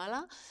כלפי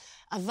מעלה,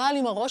 אבל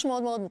עם הראש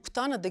מאוד מאוד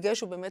מוקטן,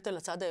 הדגש הוא באמת על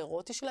הצד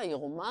האירוטי שלה, היא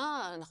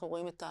עירומה, אנחנו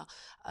רואים את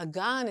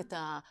האגן, את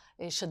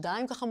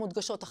השדיים ככה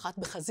מודגשות, אחת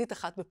בחזית,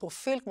 אחת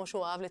בפרופיל, כמו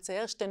שהוא אהב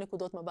לצייר, 2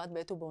 נקודות מבט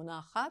בעת ובעונה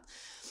אחת.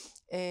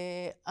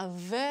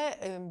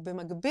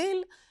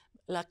 ובמקביל,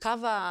 לקו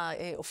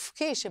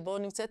האופקי שבו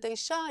נמצאת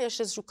האישה,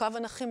 יש איזשהו קו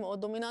אנכי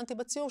מאוד דומיננטי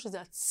בציור,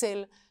 שזה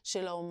הצל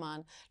של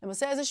האומן.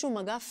 למעשה איזשהו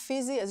מגע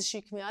פיזי,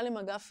 איזושהי כמיהה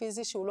למגע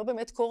פיזי שהוא לא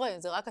באמת קורה,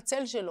 זה רק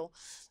הצל שלו.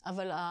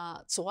 אבל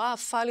הצורה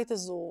הפאלית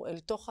הזו, אל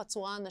תוך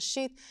הצורה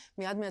הנשית,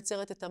 מיד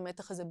מייצרת את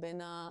המתח הזה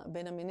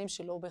בין המינים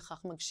שלא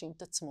בהכרח מגשים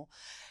את עצמו.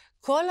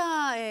 כל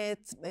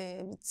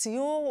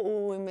הציור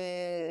הוא עם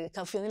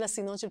כאופייני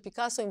לסגנון של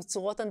פיקאסו, עם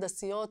צורות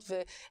הנדסיות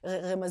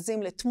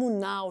ורמזים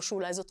לתמונה, או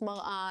שאולי זאת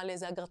מראה,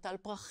 לאיזה אגרטל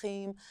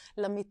פרחים,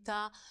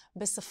 למיטה,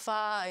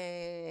 בשפה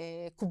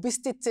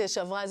קוביסטית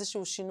שעברה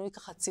איזשהו שינוי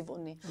ככה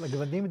צבעוני. אבל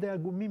הגוונים די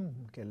עגומים,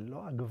 כן, לא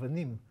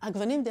הגוונים.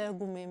 הגוונים די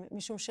עגומים,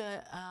 משום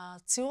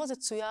שהציור הזה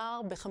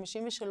צויר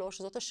ב-53,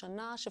 זאת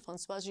השנה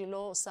שפרנסואז ז'ילו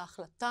עושה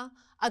החלטה,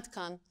 עד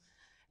כאן.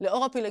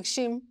 לאור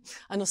הפילגשים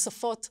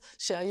הנוספות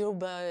שהיו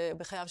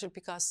בחייו של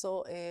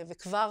פיקאסו,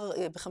 וכבר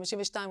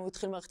ב-52 הוא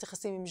התחיל מערכת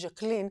יחסים עם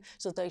ז'קלין,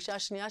 שזאת האישה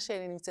השנייה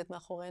שנמצאת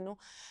מאחורינו,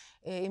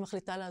 היא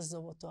מחליטה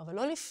לעזוב אותו. אבל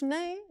לא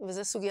לפני,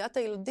 וזו סוגיית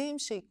הילדים,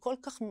 שהיא כל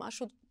כך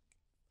משהו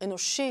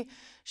אנושי,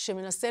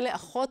 שמנסה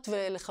לאחות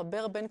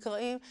ולחבר בין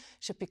קרעים,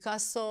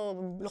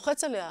 שפיקאסו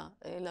לוחץ עליה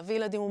להביא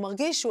ילדים. הוא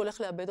מרגיש שהוא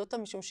הולך לאבד אותה,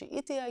 משום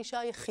שהיא תהיה האישה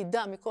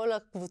היחידה מכל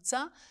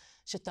הקבוצה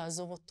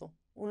שתעזוב אותו.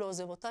 הוא לא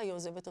עוזב אותה, היא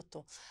עוזבת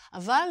אותו.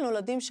 אבל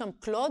נולדים שם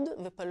קלוד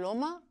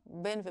ופלומה,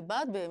 בן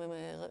ובת,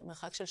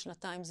 במרחק של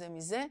 2 זה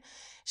מזה,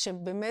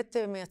 שבאמת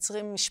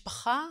מייצרים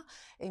משפחה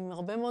עם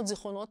הרבה מאוד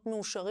זיכרונות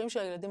מאושרים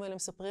שהילדים האלה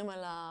מספרים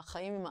על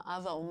החיים עם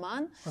האב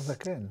האומן.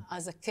 הזקן.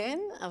 הזקן,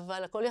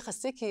 אבל הכל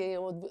יחסי, כי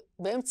עוד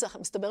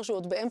מסתבר שהוא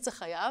עוד באמצע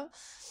חייו.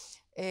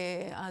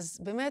 אז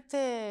באמת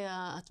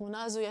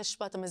התמונה הזו יש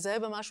בה, אתה מזהה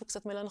בה משהו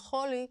קצת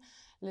מלנכולי,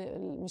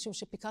 משום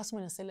שפיקאסו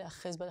מנסה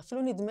להאחז בה.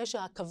 אפילו נדמה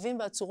שהקווים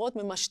והצורות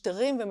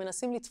ממשטרים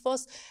ומנסים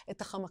לתפוס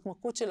את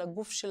החמקמקות של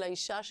הגוף של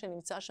האישה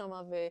שנמצא שם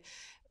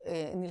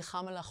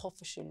ונלחם על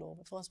החופש שלו.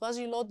 ופרנסואז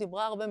ז'ילוט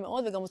דיברה הרבה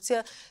מאוד וגם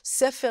הוציאה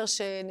ספר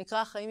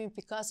שנקרא החיים עם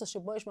פיקאסו,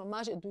 שבו יש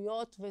ממש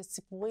עדויות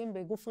וסיפורים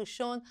בגוף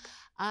ראשון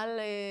על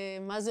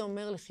מה זה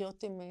אומר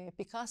לחיות עם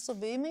פיקאסו,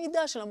 והיא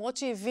מעידה שלמרות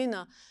שהיא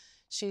הבינה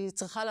שהיא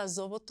צריכה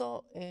לעזוב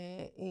אותו,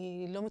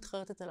 היא לא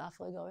מתחרטת על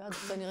אף רגע. הוא היה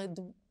כנראה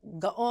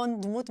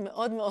גאון, דמות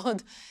מאוד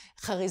מאוד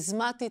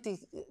כריזמטית, היא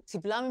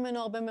קיבלה ממנו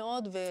הרבה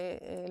מאוד,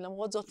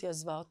 ולמרות זאת היא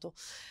עזבה אותו.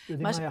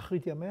 יודעים מה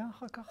יחרית ימיה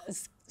אחר כך?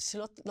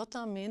 שלא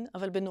תאמין,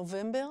 אבל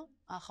בנובמבר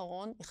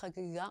האחרון היא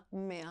חגגה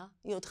 100,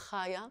 היא עוד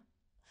חיה.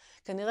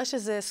 כנראה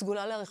שזה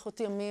סגולה לאריכות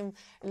ימים,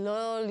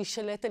 לא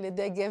להישלט על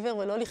ידי גבר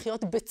ולא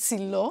לחיות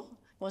בצילו.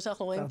 כמו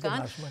שאנחנו רואים כאן.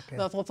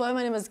 ואפרופו אם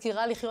אני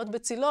מזכירה לחיות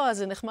בצילו, אז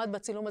זה נחמד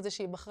בצילום הזה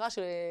שהיא בחרה,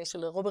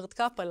 של רוברט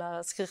קאפ, על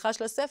הזכירה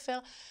של הספר,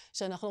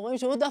 שאנחנו רואים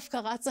שהוא דווקא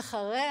רץ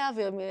אחריה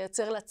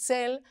ומייצר לה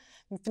צל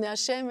מפני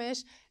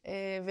השמש,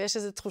 ויש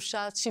איזו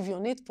תחושה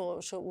שוויונית פה,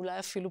 שאולי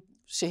אפילו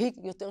שהיא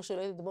יותר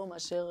שולטת בו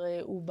מאשר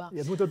הוא בא.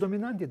 היא הדמות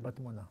הדומיננטית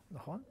בתמונה,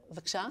 נכון?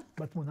 בבקשה?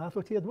 בתמונה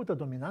הזאת היא הדמות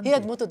הדומיננטית. היא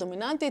הדמות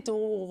הדומיננטית,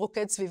 הוא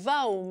רוקד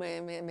סביבה, הוא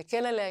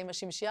מקל עליה עם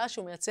השמשייה,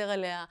 שהוא מייצר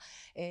עליה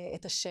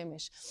את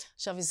השמש.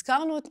 עכשיו,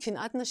 הזכרנו את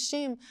קנאת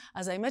נשים,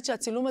 אז האמת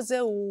שהצילום הזה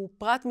הוא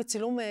פרט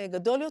מצילום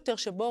גדול יותר,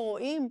 שבו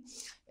רואים,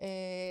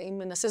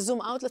 אם נעשה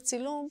זום אאוט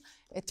לצילום,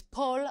 את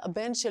פול,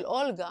 הבן של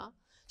אולגה,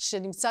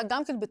 שנמצא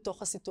גם כן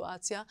בתוך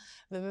הסיטואציה,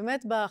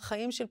 ובאמת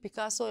בחיים של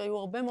פיקאסו היו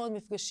הרבה מאוד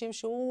מפגשים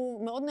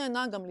שהוא מאוד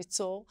נהנה גם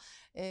ליצור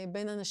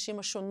בין הנשים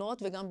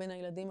השונות וגם בין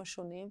הילדים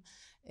השונים.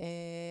 אני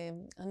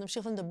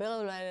נמשיך ונדבר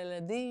אולי על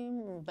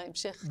הילדים,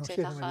 בהמשך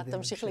כשככה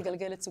תמשיך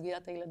לגלגל את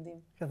סוגיית הילדים.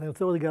 אני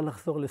רוצה רגע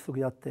לחזור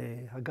לסוגיית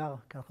הגר,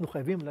 כי אנחנו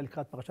חייבים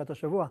לקראת פרשת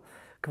השבוע.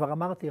 כבר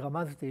אמרתי,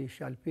 רמזתי,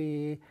 שעל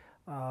פי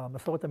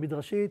המסורת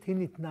המדרשית היא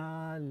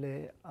ניתנה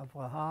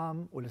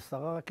לאברהם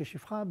ולשרה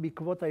כשפחה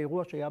בעקבות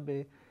האירוע שהיה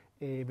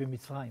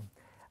במצרים.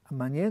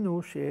 המעניין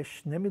הוא שיש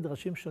 2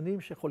 מדרשים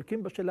שונים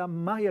שחולקים בשאלה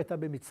מה היא הייתה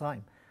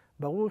במצרים.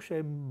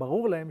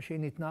 ברור להם שהיא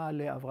ניתנה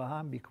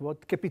לאברהם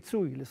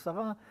כפיצוי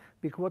לשרה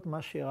בעקבות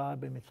מה שאירע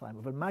במצרים.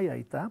 אבל מה היא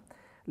הייתה?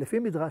 לפי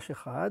מדרש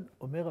אחד,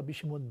 אומר רבי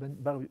שמעון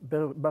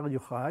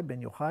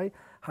בן יוחאי,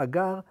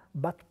 הגר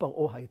בת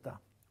פרעה הייתה.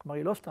 כלומר,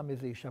 היא לא סתם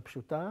איזו אישה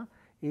פשוטה,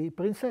 היא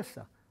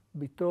פרינססה,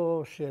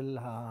 ביתו של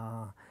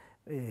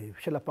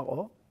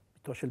הפרעה.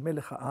 של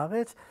מלך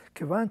הארץ,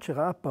 כיוון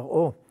שראה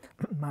פרעה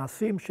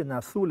מעשים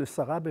שנעשו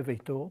לשרה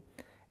בביתו,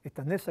 את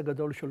הנס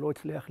הגדול שלא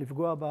הצליח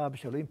לפגוע בה,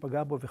 ושאלוהים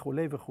פגע בו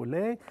וכולי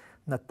וכולי,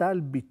 נטל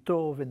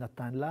ביתו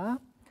ונתן לה,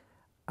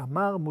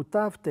 אמר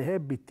מוטב תהא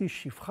ביתי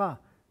שפחה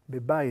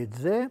בבית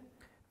זה,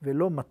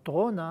 ולא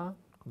מטרונה,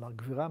 כלומר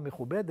גבירה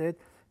מכובדת,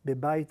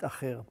 בבית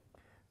אחר.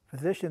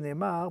 וזה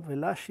שנאמר,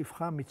 ולה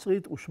שפחה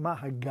מצרית ושמה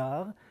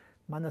הגר,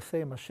 מה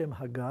נעשה עם השם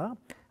הגר?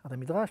 אז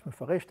המדרש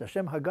מפרש את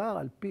השם הגר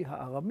על פי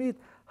הארמית,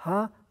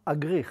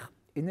 האגריך.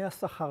 הנה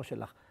השכר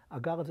שלך.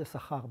 הגר זה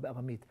שכר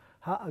בארמית.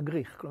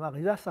 האגריך. כלומר,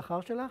 זה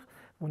השכר שלך,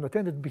 והוא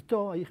נותן את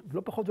ביתו,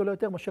 לא פחות ולא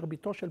יותר מאשר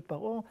ביתו של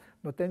פרעה,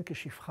 נותן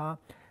כשפחה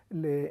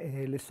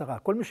לשרה.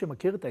 כל מי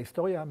שמכיר את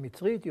ההיסטוריה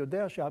המצרית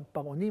יודע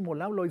שהפרעונים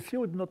עולם לא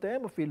הסיעו את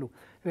בנותיהם אפילו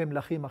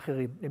למלכים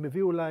אחרים. הם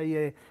הביאו אולי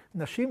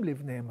נשים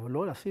לבניהם, אבל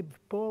לא להסיב.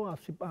 פה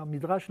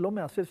המדרש לא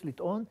מהסס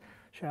לטעון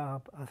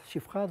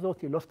שהשפחה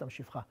הזאת היא לא סתם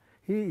שפחה.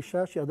 היא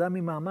אישה שירדה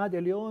ממעמד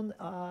עליון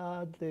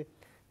עד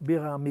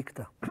ביר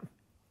העמיקתא.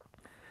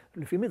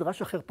 לפי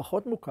מדרש אחר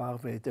פחות מוכר,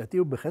 ולדעתי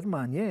הוא בהחלט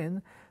מעניין,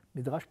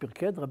 מדרש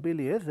פרקד רבי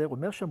אליעזר,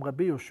 אומר שם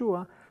רבי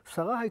יהושע,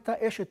 שרה הייתה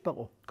אשת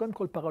פרעה. קודם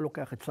כל פרעה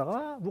לוקח את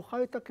שרה, והוא חי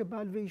איתה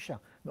כבעל ואישה.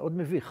 מאוד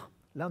מביך.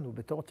 לנו,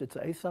 בתור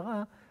צאצאי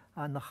שרה,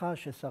 ההנחה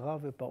ששרה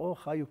ופרעה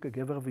חיו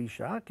כגבר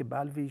ואישה,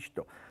 כבעל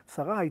ואשתו.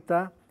 שרה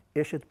הייתה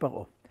אשת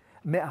פרעה.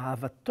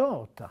 מאהבתו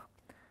אותה,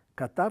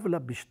 כתב לה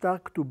בשטר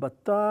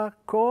כתובתה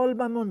כל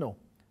ממונו,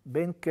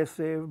 בין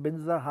כסף, בין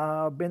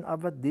זהב, בין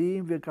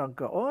עבדים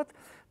וקרקעות,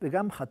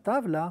 וגם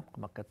כתב לה,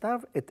 כלומר כתב,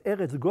 את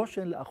ארץ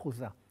גושן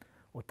לאחוזה.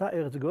 אותה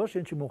ארץ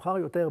גושן שמאוחר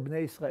יותר בני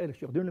ישראל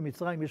שיורדים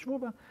למצרים ישבו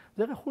בה,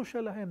 זה רכוש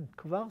שלהם.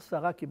 כבר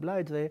שרה קיבלה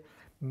את זה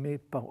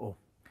מפרעה.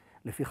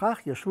 לפיכך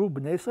ישבו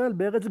בני ישראל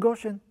בארץ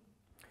גושן.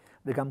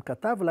 וגם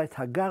כתב לה את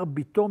הגר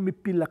ביתו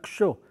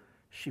מפילגשו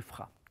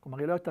שפחה. כלומר,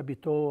 היא לא הייתה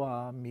ביתו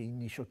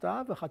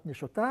מנשותיו, אחת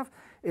נשותיו,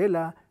 אלא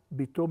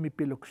ביתו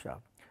מפילגשיו.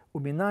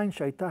 ומניין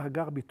שהייתה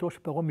הגר ביתו של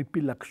פרעה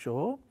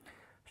מפילגשו,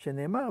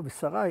 שנאמר,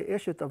 ושרה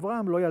אשת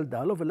אברהם לא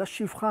ילדה לו, ולה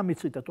שפחה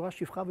מצרית. התורה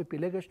שפחה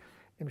ופילגש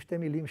הם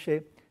 2 מילים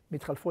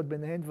שמתחלפות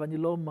ביניהן, ואני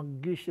לא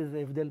מרגיש איזה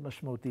הבדל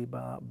משמעותי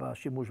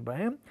בשימוש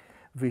בהם.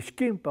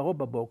 והשכים פרעה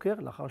בבוקר,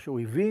 לאחר שהוא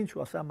הבין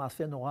שהוא עשה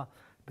מעשה נורא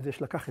בזה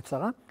שלקח את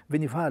שרה,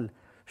 ונבהל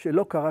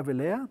שלא קרב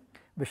אליה,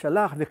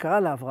 ושלח וקרא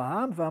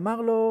לאברהם,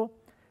 ואמר לו,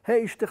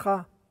 היי אשתך,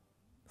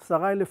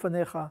 שרה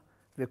לפניך,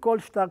 וכל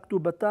שטר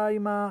כתובתה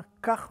עמה,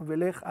 קח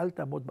ולך, אל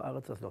תעמוד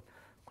בארץ הזאת.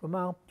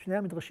 כלומר, שני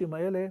המדרשים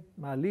האלה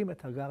מעלים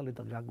את הגר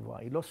לדרגה גבוהה.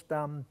 היא לא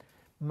סתם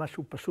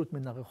משהו פשוט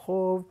מן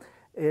הרחוב,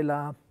 אלא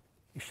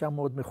אישה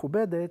מאוד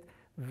מכובדת,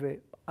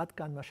 ועד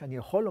כאן מה שאני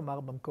יכול לומר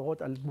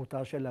במקורות על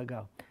דמותה של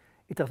הגר.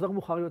 היא תחזור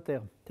מאוחר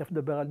יותר, תכף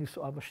נדבר על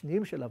נישואיו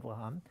השניים של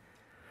אברהם,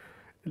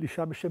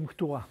 לאישה בשם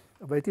קטורה.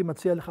 אבל הייתי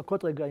מציע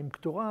לחכות רגע עם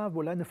קטורה,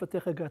 ואולי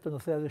נפתח רגע את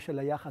הנושא הזה של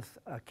היחס,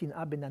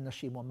 הקנאה בין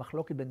הנשים, או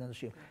המחלוקת בין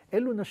הנשים.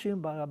 אלו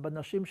נשים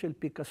בנשים של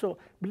פיקאסו,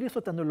 בלי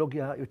לעשות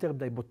אנלוגיה יותר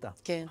מדי בוטה.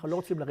 כן. אנחנו לא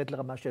רוצים לרדת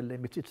לרמה של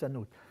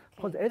מציצנות.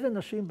 כן. איזה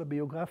נשים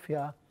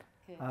בביוגרפיה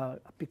כן.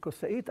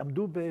 הפיקאסאית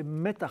עמדו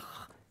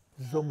במתח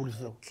זו מול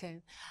זו? כן.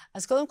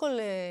 אז קודם כל,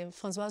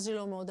 פרנסואז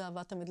ז'ילו מאוד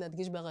אהבה תמיד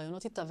להדגיש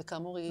בראיונות איתה,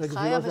 וכאמור היא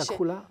חיה. רגע, ז'ילו זה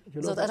הכחולה?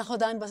 זאת, אנחנו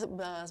עדיין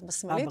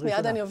בשמאלית,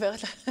 מיד אני עוברת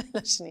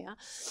לשנייה.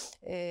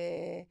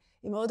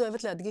 היא מאוד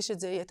אוהבת להדגיש את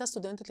זה. היא הייתה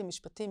סטודנטית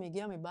למשפטים, היא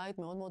הגיעה מבית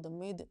מאוד מאוד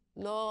עמיד.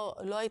 לא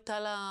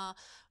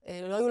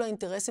היו לה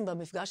אינטרסים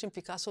במפגש עם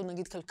פיקאסו,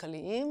 נגיד,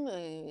 כלכליים.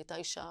 היא הייתה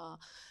אישה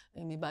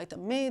מבית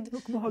עמיד.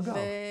 כמו הגר.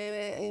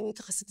 והיא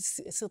ככה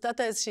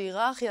סרטטה איזושהי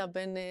היררכיה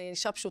בין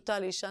אישה פשוטה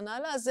לאישה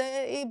נעלה, אז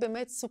היא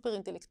באמת סופר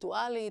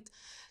אינטלקטואלית,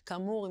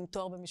 כאמור עם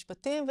תואר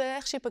במשפטים,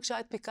 ואיך שהיא פגשה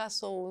את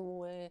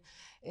פיקאסו,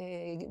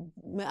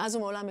 מאז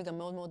ומעולם היא גם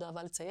מאוד מאוד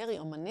אהבה לצייר, היא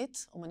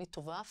אומנית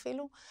טובה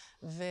אפילו,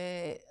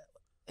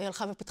 היא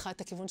הלכה ופיתחה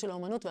את הכיוון של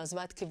האומנות,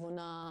 ועזבה את כיוון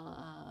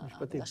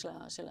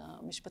של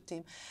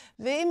המשפטים.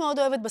 והיא מאוד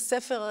אוהבת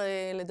בספר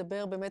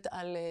לדבר באמת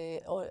על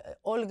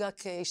אולגה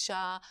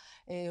כאישה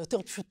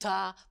יותר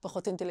פשוטה,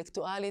 פחות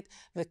אינטלקטואלית,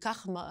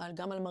 וכך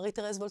גם על מארי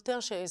תרז וולטר,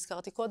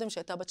 שהזכרתי קודם,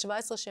 שהייתה בת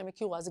 17, שהם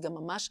הכירו, אז גם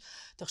ממש,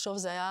 תחשוב,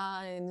 זה היה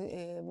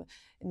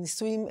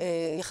נישואים,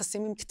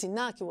 יחסים עם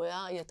קטינה, כי היא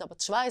הייתה בת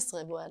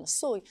 17, והוא היה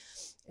נשוי,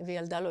 והיא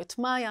ילדה לו את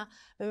מאיה,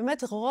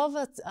 ובאמת רוב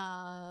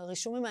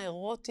הרישומים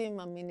האירוטיים,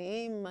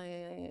 המיניים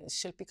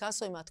של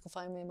פיקאסו עם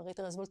התקופה עם מארי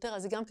תרז וולטר,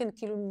 אז היא גם כן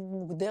כאילו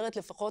מוגדרת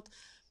לפחות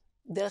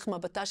דרך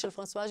מבטה של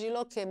פרנסואז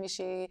ז'ילו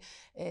כמישהי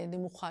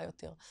נמוכה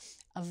יותר.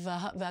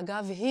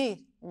 ואגב,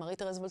 מארי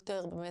תרז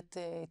וולטר באמת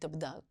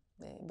התאבדה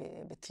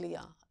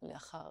בתלייה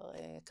לאחר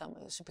כמה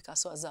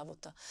שפיקאסו עזב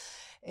אותה.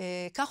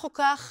 כך או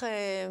כך,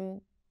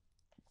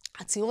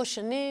 הציור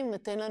השני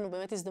נותן לנו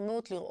באמת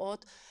הזדמנות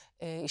לראות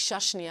אישה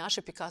שנייה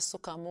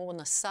שפיקאסו כאמור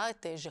נשא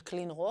את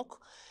ז'קלין רוק.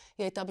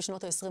 היא הייתה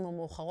בשנות ה-20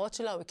 המאוחרות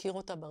שלה, הוא הכיר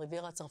אותה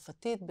בריביירה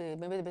הצרפתית,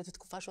 באמת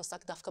בתקופה שהוא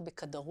עסק דווקא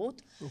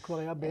בקדרות. הוא כבר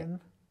היה בן?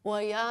 הוא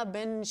היה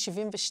בן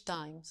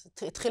 72.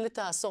 התחיל את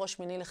העשור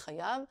השמיני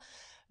לחייו,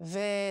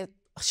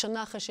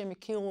 ושנה אחרי שהם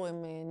הכירו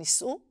הם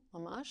נישאו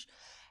ממש,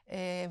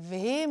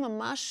 והיא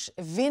ממש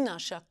הבינה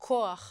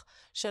שהכוח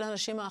של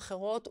הנשים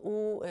האחרות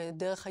הוא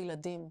דרך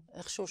הילדים.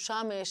 איכשהו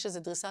שם יש איזו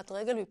דריסת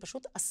רגל, והיא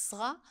פשוט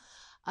אסרה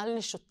על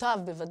נשותיו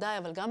בוודאי,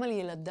 אבל גם על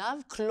ילדיו,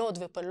 קלוד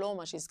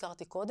ופלומה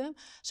שהזכרתי קודם,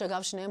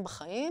 שאגב שניהם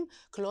בחיים,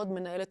 קלוד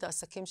מנהל את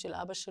העסקים של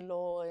אבא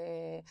שלו,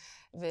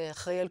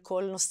 ואחראי על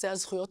כל נושא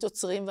הזכויות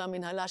יוצרים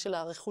והמנהלה של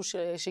הרכוש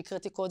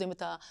שהקראתי קודם,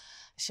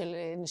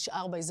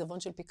 שנשאר בעיזבון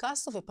של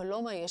פיקאסו,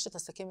 ופלומה יש את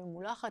עסקים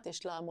ממולחת,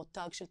 יש לה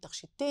מותג של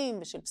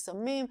תכשיטים ושל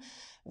פסמים,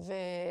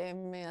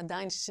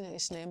 ועדיין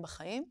שניהם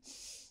בחיים.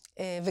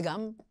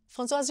 וגם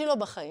פרנסואז ז'ילו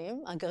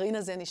בחיים, הגרעין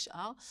הזה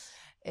נשאר.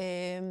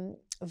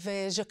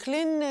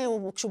 וז'קלין,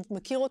 כשהוא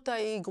מכיר אותה,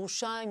 היא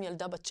גרושה עם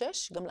ילדה בת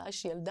 6, גם לה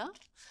יש ילדה,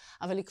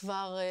 אבל היא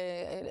כבר,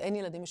 אין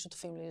ילדים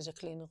משותפים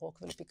לז'קלין רוק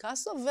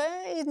ולפיקאסו,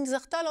 והיא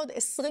זכתה לעוד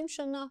 20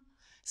 שנה.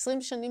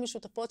 20 שנים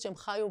משותפות שהם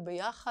חיו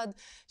ביחד,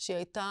 שהיא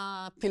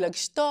הייתה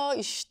פילגשתו,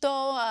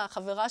 אשתו,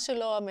 החברה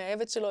שלו,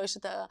 המאהבת שלו, יש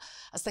את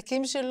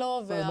העסקים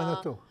שלו.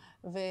 ואלמנתו.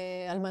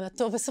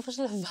 ואלמנתו בסופו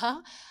של דבר,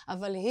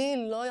 אבל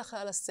היא לא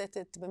יכלה לשאת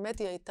את, באמת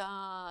היא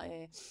הייתה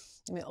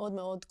מאוד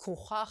מאוד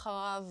כרוכה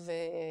אחריו,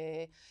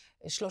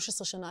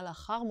 ו13 שנה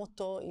לאחר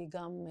מותו היא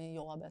גם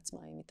יורה בעצמה,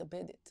 היא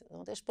מתאבדת. זאת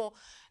אומרת, יש פה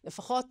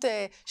לפחות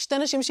שתי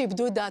נשים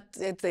שאיבדו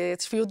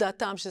את שפיות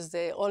דעתם,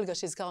 שזה אולגה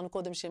שהזכרנו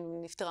קודם,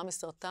 שנפטרה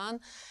מסרטן,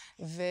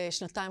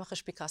 ושנתיים אחרי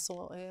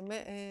שפיקאסו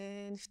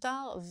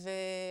נפטר,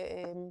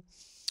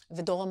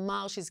 ודור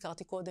אמר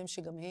שהזכרתי קודם,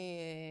 שגם היא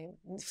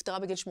נפטרה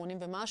בגיל 80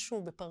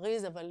 ומשהו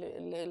בפריז, אבל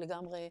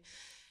לגמרי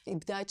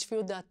איבדה את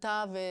שפיות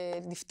דעתה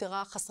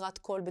ונפטרה חסרת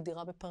קול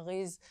בדירה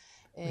בפריז.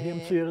 והיא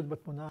מצוירת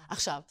בתמונה.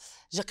 עכשיו,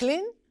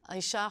 ז'קלין,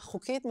 האישה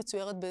החוקית,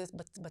 מצוירת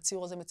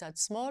בציור הזה מצד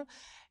שמאל.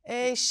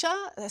 אישה,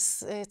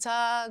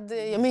 צד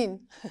ימין.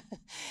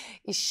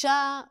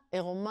 אישה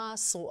עירומה,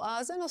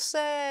 שרועה, זה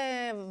נושא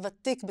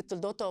ותיק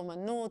בתולדות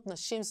האומנות,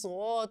 נשים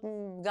שרועות,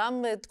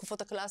 גם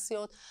בתקופות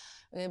הקלאסיות.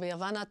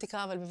 ביוון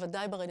העתיקה, אבל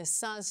בוודאי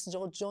ברנסנס,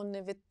 ג'ורג'ונה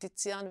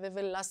וטיציאן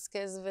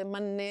וולסקז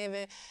ומנה,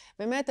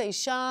 ובאמת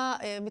האישה,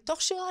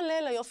 מתוך שיר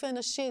הלל, היופי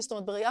הנשי, זאת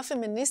אומרת, בראייה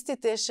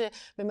פמיניסטית יש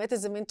באמת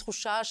איזו מין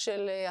תחושה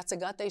של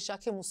הצגת האישה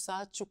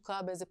כמושא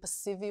תשוקה, באיזו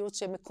פסיביות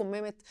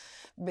שמקוממת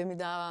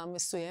במידה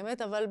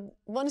מסוימת, אבל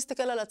בואו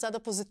נסתכל על הצד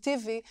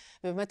הפוזיטיבי,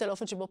 ובאמת על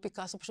האופן שבו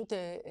פיקאסו פשוט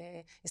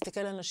הסתכל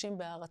על נשים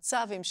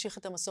בהערצה, והמשיך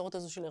את המסורת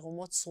הזו של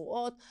עירומות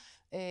צרועות,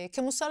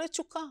 כמושא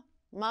לתשוקה.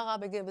 מה רע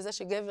בזה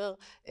שגבר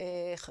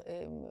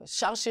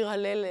שר שיר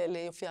הלל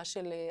ליופייה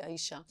של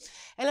האישה.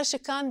 אלא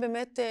שכאן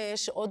באמת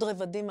יש עוד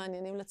רבדים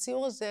מעניינים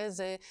לציור הזה,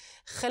 זה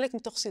חלק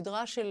מתוך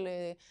סדרה של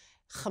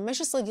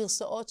 15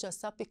 גרסאות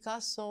שעשה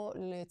פיקאסו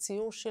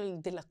לציור של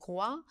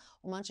דלקרואה,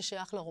 אומן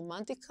ששייך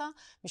לרומנטיקה,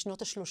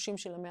 משנות ה-30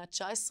 של המאה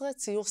ה-19,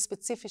 ציור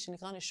ספציפי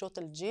שנקרא נשות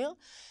אלג'יר,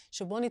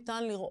 שבו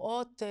ניתן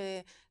לראות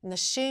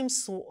נשים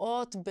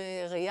שרועות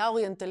בראייה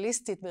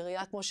אוריינטליסטית,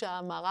 בראייה כמו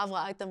שהמערב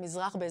ראה את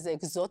המזרח, באיזו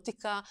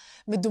אקזוטיקה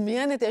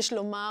מדומיינת, יש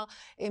לומר,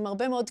 עם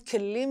הרבה מאוד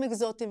כלים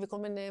אקזוטיים וכל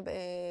מיני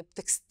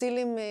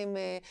טקסטילים עם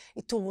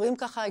עיטורים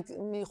ככה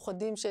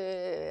מיוחדים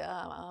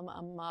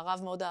שהמערב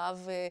מאוד אהב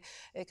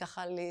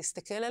ככה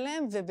להסתכל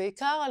עליהם,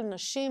 ובעיקר על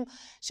נשים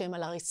שהן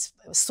על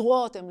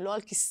שרועות, הן לא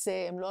על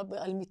כיסא, הן לא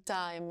על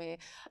מיטה, הן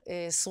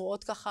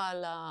שרועות ככה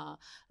על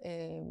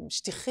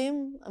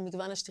השטיחים,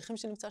 המגוון השטיחים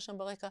שנמצא שם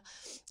ברקע,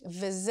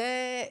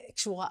 וזה,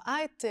 כשהוא ראה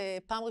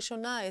פעם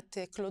ראשונה את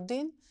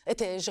קלודין,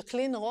 את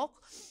ז'קלין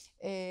רוק,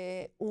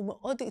 הוא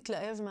מאוד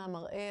התלהב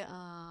מהמראה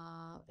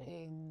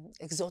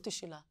האקזוטי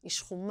שלה. היא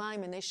שחומה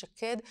עם עיני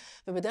שקד,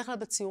 ובדרך כלל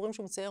בציורים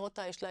שהוא מצייר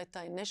אותה, יש לה את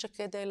העיני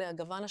שקד האלה,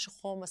 הגוון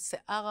השחור,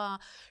 השיער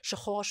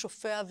השחור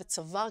השופע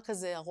וצוואר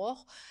כזה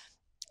ארוך.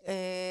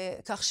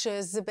 כך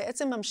שזה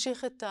בעצם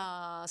ממשיך את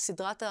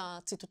סדרת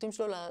הציטוטים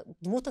שלו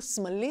לדמות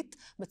השמאלית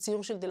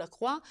בציור של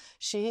דלקרואה,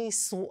 שהיא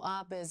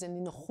שרועה באיזו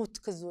נינוחות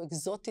כזו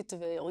אקזוטית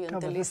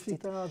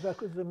ואוריינטליסטית.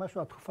 זה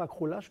משהו, התקופה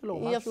הכחולה שלו או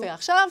משהו? יפה.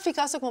 עכשיו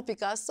פיקאסו כמו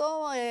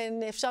פיקאסו,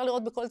 אפשר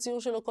לראות בכל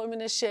ציור שלו כל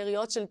מיני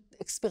שאריות של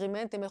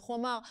אקספרימנטים, איך הוא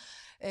אמר,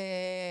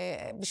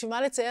 בשביל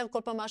מה לצייר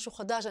כל פעם משהו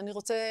חדש? אני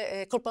רוצה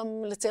כל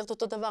פעם לצייר את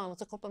אותו דבר, אני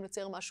רוצה כל פעם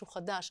לצייר משהו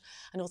חדש,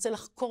 אני רוצה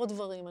לחקור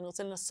דברים, אני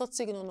רוצה לנסות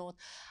סגנונות.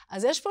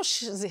 אז יש פה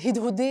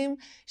הדהודים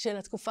של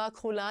התקופה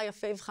הכחולה,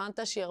 יפה הבחנת,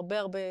 שהיא הרבה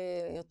הרבה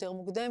יותר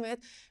מוקדמת,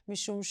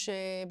 משום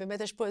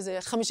שבאמת יש פה איזה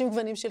 50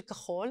 גוונים של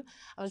כחול,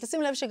 אבל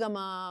תשים לב שגם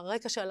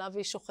הרקע שעליו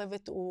היא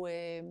שוכבת הוא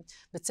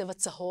בצבע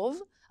צהוב,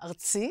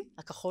 ארצי,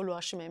 הכחול הוא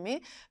השממי,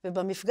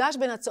 ובמפגש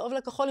בין הצהוב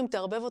לכחול, אם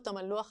תערבב אותם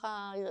על לוח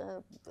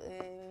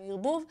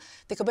הערבוב,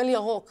 תקבל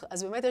ירוק.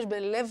 אז באמת יש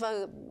בלב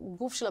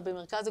הגוף שלה,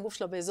 במרכז הגוף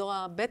שלה, באזור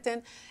הבטן,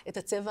 את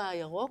הצבע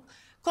הירוק.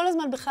 כל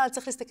הזמן בכלל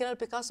צריך להסתכל על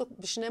פיקאסו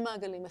בשני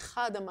מעגלים.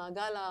 אחד,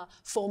 המעגל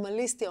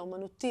הפורמליסטי,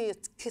 האומנותי,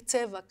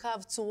 צבע, קו,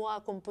 צורה,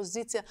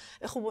 קומפוזיציה,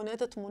 איך הוא בונה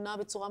את התמונה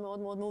בצורה מאוד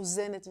מאוד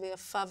מאוזנת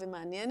ויפה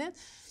ומעניינת.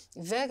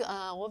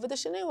 והרובד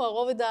השני הוא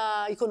הרובד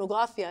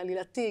האיקונוגרפי,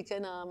 העלילתי,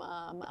 כן,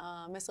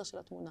 המסר של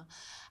התמונה.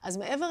 אז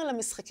מעבר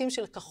למשחקים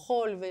של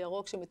כחול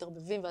וירוק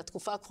שמתערבבים,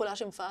 והתקופה הכחולה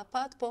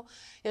שמפעפעת פה,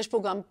 יש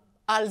פה גם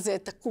על זה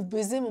את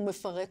הקוביזם, הוא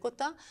מפרק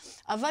אותה,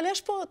 אבל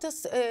יש פה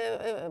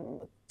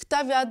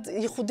כתב יד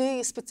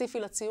ייחודי ספציפי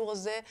לציור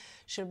הזה,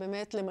 של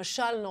באמת,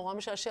 למשל, נורא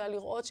משעשע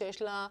לראות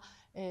שיש לה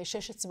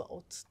 6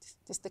 אצבעות.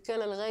 תסתכל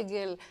על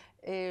רגל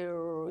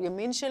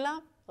ימין שלה,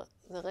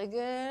 זה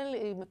רגל,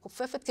 היא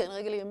מכופפת, כן,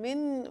 רגל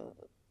ימין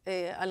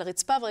על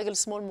הרצפה ורגל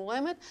שמאל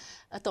מורמת.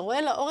 אתה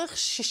רואה לאורך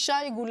 6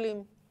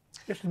 עיגולים.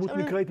 יש דמות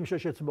מקראית עם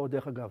 6 אצבעות,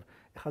 דרך אגב.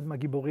 אחד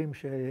מהגיבורים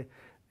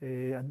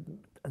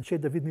אנשי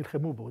דוד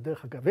נלחמו בו,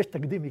 דרך אגב, יש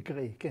תקדים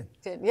מקראי, כן.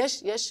 כן,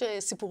 יש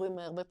סיפורים,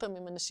 הרבה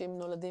פעמים אנשים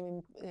נולדים עם,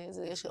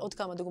 יש עוד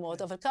כמה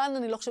דוגמאות, אבל כאן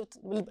אני לא חושבת,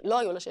 לא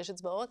היו לה 6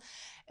 אצבעות,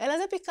 אלא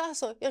זה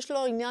פיקאסו, יש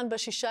לו עניין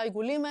ב6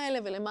 עיגולים האלה,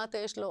 ולמטה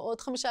יש לו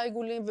עוד 5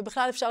 עיגולים,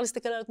 ובכלל אפשר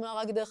להסתכל על התמונה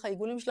רק דרך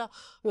העיגולים שלה,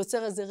 הוא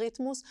יוצר איזה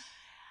ריתמוס.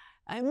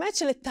 האמת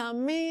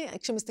שלטעמי,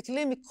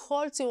 כשמסתכלים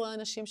מכל ציורי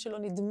האנשים שלו,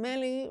 נדמה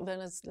לי,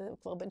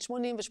 כבר בין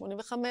 80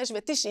 ו-85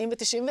 ו-90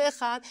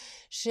 ו-91,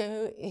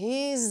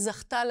 שהיא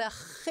זכתה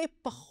להכי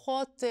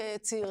פחות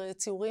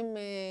ציורים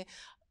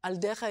על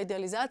דרך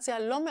האידיאליזציה.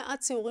 לא מעט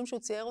ציורים שהוא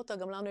צייר אותה,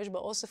 גם לנו יש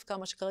באוסף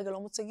כמה שכרגע לא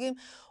מוצגים,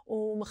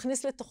 הוא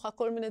מכניס לתוכה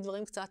כל מיני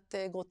דברים קצת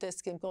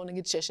גרוטסקיים, כמו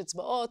נגיד 6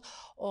 אצבעות,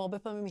 או הרבה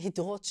פעמים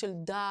הידרות של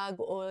דג,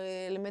 או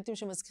אלמנטים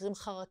שמזכירים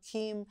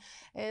חרקים.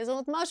 זאת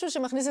אומרת, משהו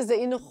שמכניס איזה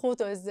אי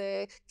נוחות, או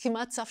איזה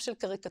כמעט סף של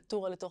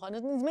קריקטורה לתוכה.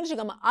 נדמה לי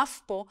שגם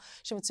האף פה,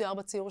 שמצויר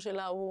בציור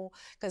שלה, הוא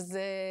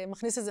כזה,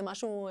 מכניס איזה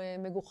משהו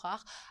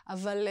מגוחך,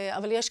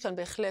 אבל יש כאן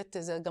בהחלט,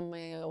 זה גם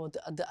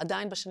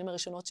עדיין בשנים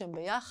הראשונות שהם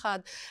ביחד,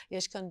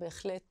 יש כאן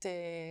בהחלט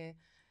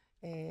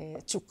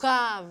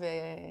תשוקה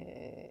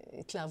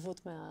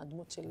והתלהבות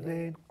מהדמות של...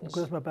 זה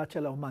נקודת מבט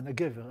של האומן,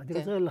 הגבר. אני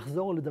רוצה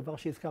לחזור לדבר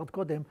שהזכרת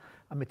קודם,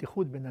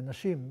 המתיחות בין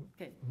הנשים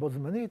בו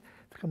זמנית,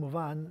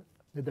 וכמובן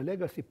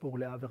נדלג על סיפור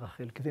לאה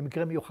ורחל, כי זה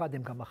מקרה מיוחד,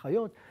 הם גם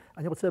אחיות.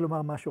 אני רוצה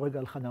לומר משהו רגע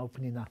על חנה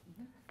ופנינה.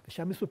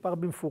 ושם מסופר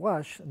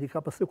במפורש, אני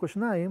אקרא פסוק או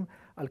 2,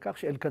 על כך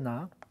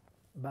שאלקנה,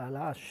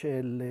 בעלה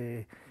של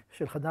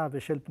חנה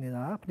ושל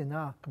פנינה,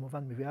 פנינה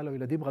כמובן מביאה לו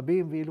ילדים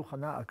רבים, ואילו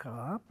חנה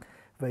עקרה,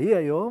 ויהי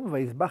היום,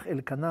 ויזבח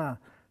אלקנה,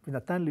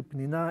 ונתן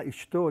לפנינה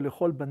אשתו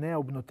לכל בניה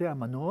ובנותיה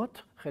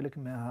מנות, חלק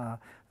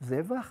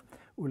מהזבח,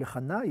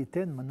 ולחנה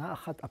ייתן מנה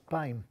אחת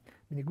אפיים.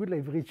 בניגוד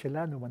לעברית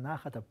שלנו, מנה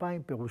אחת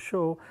אפיים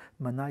פירושו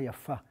מנה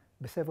יפה,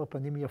 בסבר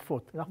פנים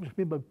יפות. אנחנו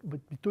משתמשים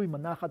בביטוי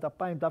מנה אחת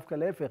אפיים דווקא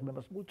להפך,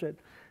 במשמעות של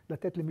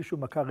לתת למישהו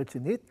מכה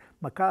רצינית.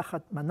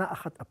 מנה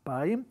אחת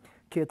אפיים,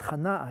 כי את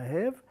חנה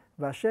אהב,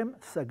 והשם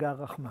סגר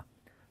רחמה.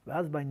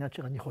 ואז בעניין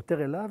שאני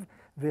חותר אליו,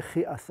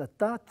 וכי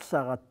עשתה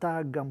צרתה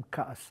גם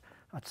כעס.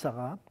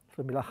 הצרה,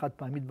 זו מילה חד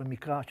פעמית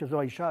במקרא, שזו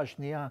האישה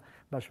השנייה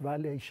בהשוואה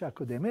לאישה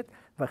הקודמת,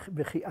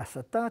 וכי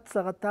עשתה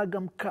צרתה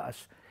גם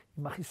כעס.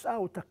 היא מכניסה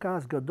אותה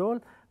כעס גדול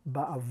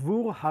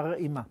בעבור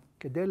הרעימה,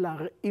 כדי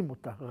להרעים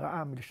אותה,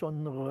 רעה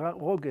מלשון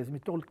רוגז,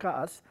 מתול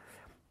כעס,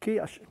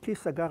 כי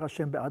סגר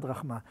השם בעד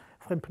רחמה.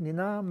 ובכן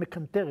פנינה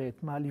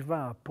מקנטרת,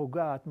 מעליבה,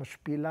 פוגעת,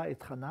 משפילה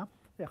את חנה,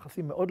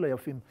 יחסים מאוד לא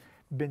יפים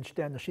בין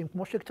שתי אנשים,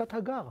 כמו שקצת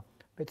הגר,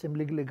 בעצם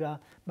לגלגה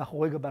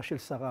מאחורי גבה של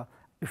שרה,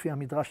 לפי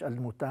המדרש על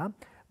דמותה.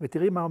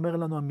 ותראי מה אומר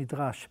לנו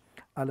המדרש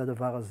על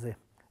הדבר הזה.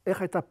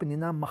 איך הייתה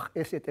פנינה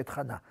מכעסת את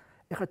חנה?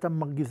 איך הייתה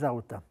מרגיזה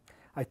אותה?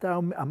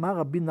 אמר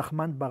רבי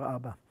נחמן בר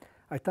אבא,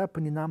 הייתה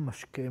פנינה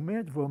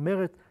משכמת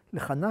ואומרת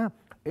לחנה,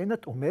 אין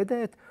את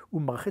עומדת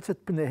ומרחצת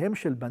פניהם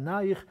של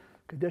בנייך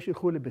כדי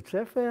שילכו לבית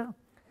ספר?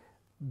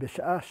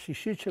 בשעה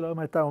שישית של היום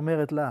הייתה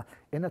אומרת לה,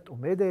 אין את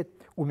עומדת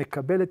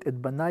ומקבלת את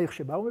בנייך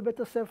שבאו מבית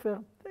הספר?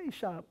 זו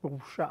אישה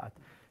מרושעת,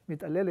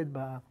 מתעללת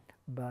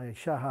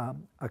באישה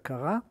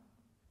העקרה.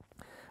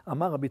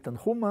 אמר רבי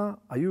תנחומה,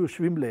 היו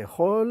יושבים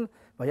לאכול,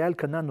 והיה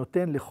אלקנה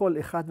נותן לכל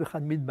אחד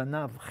ואחד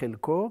מבניו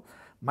חלקו.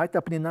 מה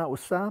הייתה פנינה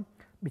עושה?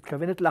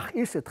 מתכוונת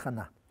להכעיס את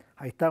חנה.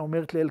 הייתה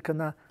אומרת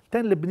לאלקנה,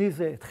 תן לבני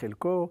זה את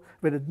חלקו,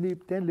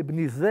 ותן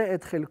לבני זה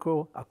את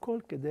חלקו, הכל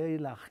כדי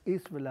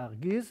להכעיס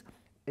ולהרגיז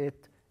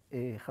את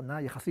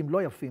חנה. יחסים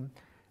לא יפים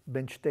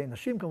בין שתי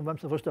נשים, כמובן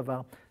בסופו של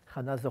דבר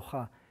חנה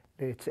זוכה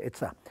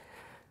לצאצא.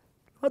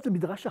 זה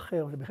מדרש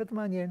אחר, זה בהחלט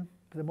מעניין.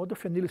 זה מאוד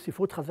אופייני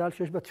לספרות חז"ל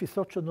שיש בה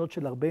תפיסות שונות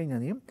של הרבה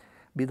עניינים.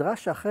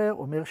 מדרש אחר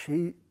אומר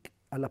שהיא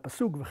על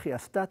הפסוק, וכי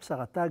עשתה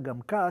צרתה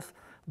גם כעס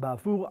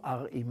בעבור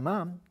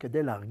הרעימה,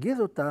 כדי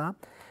להרגיז אותה,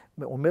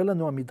 אומר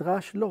לנו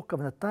המדרש, לא,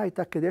 כוונתה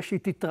הייתה כדי שהיא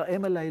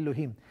תתרעם על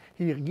האלוהים.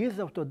 היא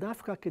הרגיזה אותו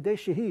דווקא כדי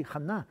שהיא,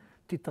 חנה,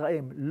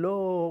 תתרעם,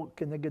 לא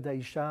כנגד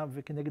האישה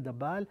וכנגד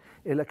הבעל,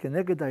 אלא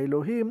כנגד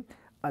האלוהים,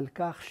 על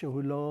כך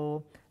שהוא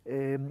לא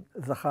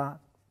זכה,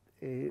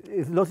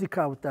 לא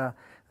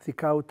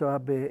זיכה אותה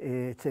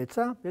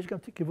בצאצא, ויש גם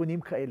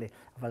כיוונים כאלה.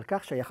 אבל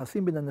כך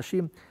שהיחסים בין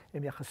אנשים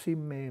הם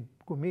יחסים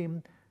פגומים,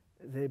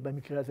 זה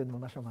במקרה הזה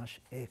ממש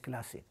ממש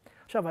קלאסי.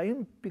 עכשיו,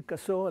 האם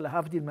פיקאסו,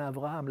 להבדיל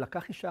מאברהם,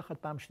 לקח אישה אחת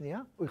פעם שנייה?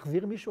 הוא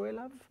החזיר מישהו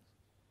אליו?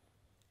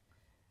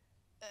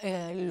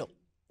 לא.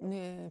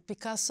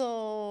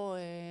 פיקאסו,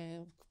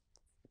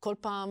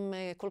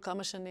 כל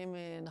כמה שנים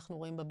אנחנו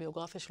רואים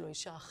בביוגרפיה שלו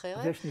אישה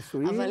אחרת. יש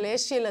נישואים. אבל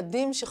יש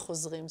ילדים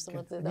שחוזרים, זאת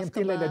אומרת, זה דווקא... אני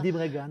אמתין לילדים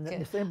רגע,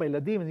 נסיים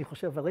בילדים, אני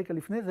חושב, הרקע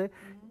לפני זה,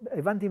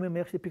 הבנתי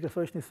ממך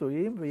שפיקאסו יש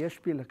נישואים, ויש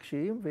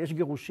פילגשים, ויש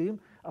גירושים,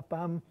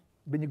 הפעם,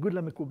 בניגוד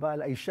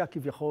למקובל, האישה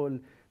כביכול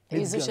מתגרשת.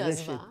 היא זו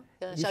שעזבה,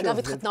 שאגב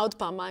התחתנה עוד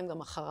פעמיים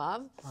גם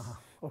אחריו.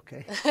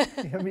 אוקיי.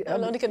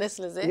 לא ניכנס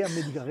לזה. היא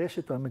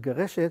המתגרשת או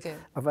המגרשת,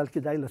 אבל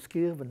כדאי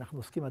להזכיר, ואנחנו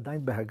עוסקים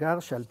עדיין בהגר,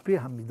 שעל פי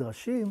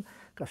המדרשים,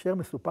 כאשר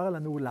מסופר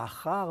לנו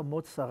לאחר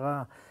מות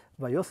שרה,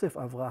 ויוסף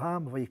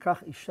אברהם,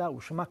 ויקח אישה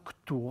ושמה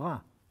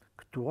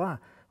כתורה,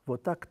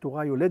 ואותה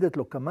כתורה יולדת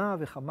לו כמה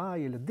וכמה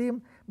ילדים,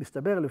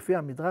 מסתבר לפי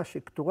המדרש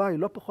שכתורה היא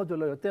לא פחות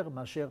ולא יותר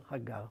מאשר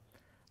הגר.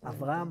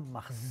 אברהם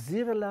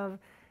מחזיר אליו,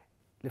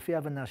 לפי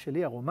ההבנה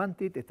שלי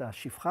הרומנטית, את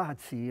השפחה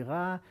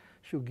הצעירה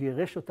שהוא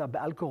גירש אותה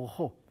בעל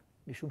כורחו,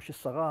 משום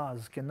ששרה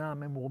הזקנה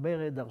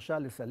הממורמרת דרשה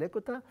לסלק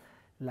אותה.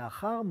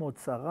 לאחר מות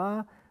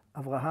שרה,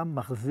 אברהם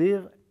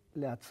מחזיר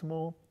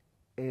לעצמו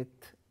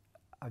את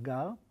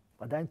הגר,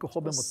 עדיין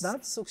כוחו במותניו.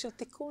 סוג של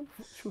תיקון.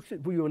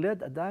 והוא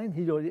יולד עדיין,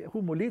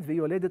 הוא מוליד והיא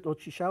יולדת עוד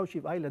 6 או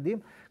 7 ילדים.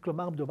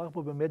 כלומר, מדובר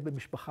פה באמת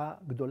במשפחה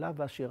גדולה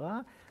ועשירה,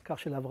 כך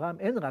שלאברהם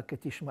אין רק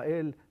את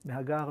ישמעאל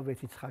מהגר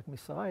ואת יצחק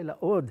משרה, אלא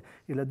עוד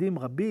ילדים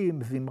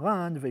רבים,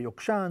 זמרן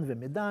ויוקשן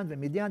ומדן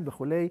ומדיין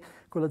וכולי,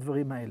 כל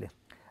הדברים האלה.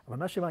 אבל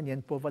מה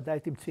שמעניין פה, ודאי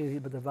תמצאי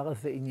בדבר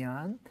הזה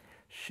עניין,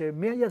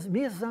 מי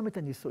יזם את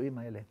הנישואים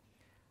האלה?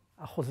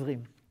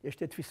 החוזרים. יש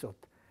 2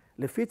 תפיסות.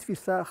 לפי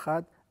תפיסה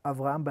אחת,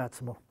 אברהם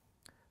בעצמו.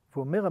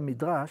 ואומר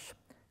המדרש,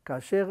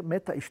 כאשר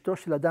מתה אשתו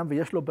של אדם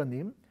ויש לו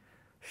בנים,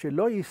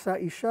 שלא יישא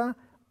אישה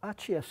עד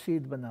שישיא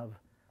את בניו.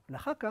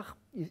 ואחר כך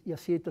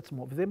ישיא את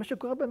עצמו. וזה מה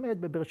שקורה באמת,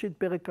 בבראשית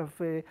פרק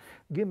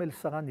כ"ג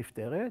שרה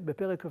נפטרת,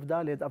 בפרק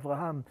כ"ד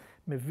אברהם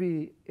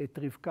מביא את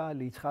רבקה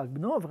ליצחק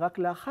בנו, ורק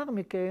לאחר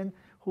מכן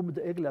הוא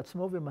מדאג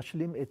לעצמו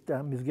ומשלים את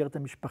המסגרת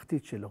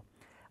המשפחתית שלו.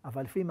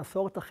 אבל לפי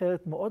מסורת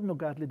אחרת מאוד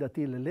נוגעת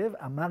לדעתי ללב,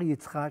 אמר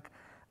יצחק,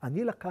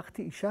 אני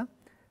לקחתי אישה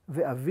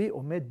ואבי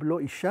עומד בלו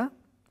אישה,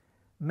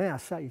 מה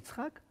עשה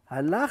יצחק?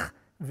 הלך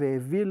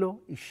והביא לו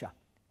אישה.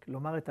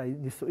 כלומר, את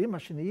הנישואים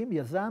השניים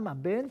יזם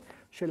הבן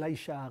של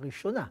האישה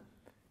הראשונה.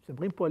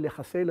 כשאומרים פה על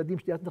יחסי ילדים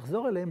שתיית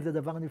נחזור אליהם, זה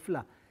דבר נפלא.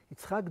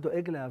 יצחק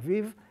דואג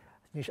לאביו,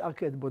 נשאר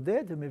כעד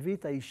בודד ומביא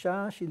את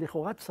האישה שהיא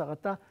לכאורה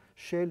צרתה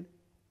של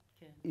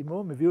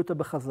אמו, מביא אותה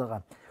בחזרה.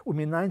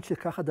 ומניין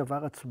שכך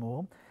הדבר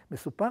עצמו,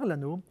 מסופר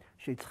לנו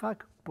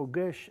שיצחק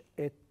פוגש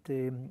את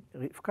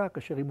רבקה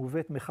כאשר היא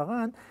מובאת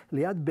מחרן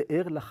ליד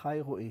באר לחי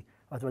רועי.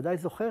 ואת ודאי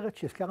זוכרת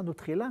שהזכרנו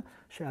תחילה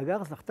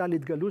שהגר זכתה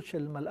להתגלות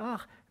של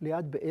מלאך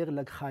ליד באר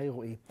לחי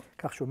רועי.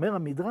 כך שאומר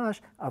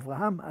המדרש,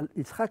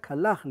 יצחק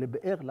הלך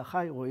לבאר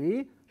לחי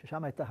רועי,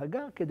 ששם הייתה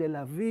הגר, כדי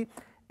להביא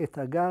את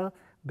הגר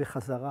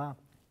בחזרה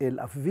אל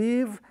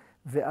אביו,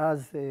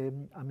 ואז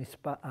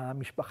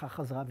המשפחה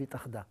חזרה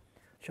והתאחדה.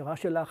 שרה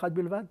שאלה אחת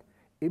בלבד,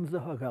 אם זו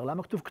הגר,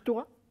 למה כתוב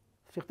כתורה?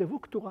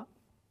 תכתבו כתורה,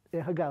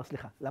 הגר,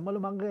 סליחה. למה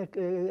לומר,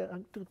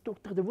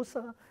 תכתבו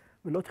שרה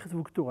ולא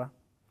תכתבו כתורה?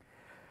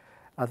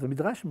 אז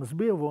המדרש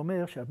מסביר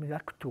ואומר שהמילה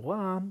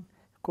כתורה,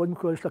 קודם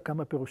כל יש לה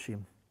כמה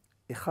פירושים.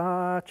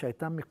 אחד,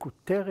 שהייתה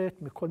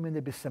מקוטרת מכל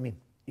מיני בשמים.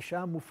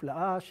 אישה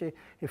מופלאה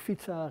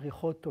שהפיצה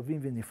ריחות טובים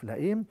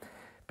ונפלאים.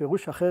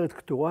 פירוש אחרת,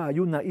 כתורה,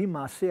 היו נעים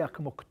מעשיה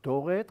כמו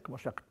כתורת, כמו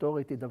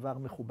שהכתורת היא דבר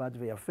מכובד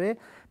ויפה.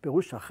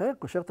 פירוש אחר,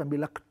 קושר את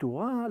המילה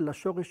כתורה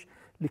לשורש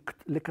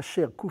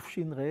לקשר,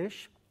 קש"ר,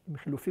 עם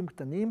חילופים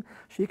קטנים,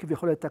 שהיא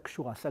כביכול הייתה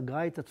קשורה,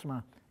 סגרה את עצמה,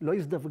 לא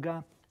הזדווגה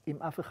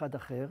עם אף אחד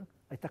אחר,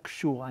 הייתה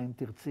קשורה אם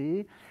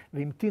תרצי,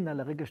 והמתינה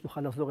לרגע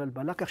שנוכל לחזור אל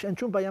בעלה, כך שאין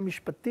שום בעיה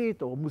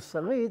משפטית או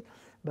מוסרית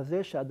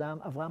בזה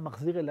אברהם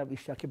מחזיר אליו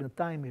אישה, כי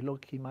בינתיים היא לא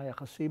קיימה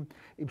יחסים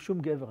עם שום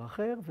גבר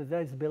אחר, וזה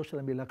ההסבר של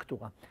המילה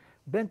כתורה.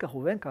 בין כך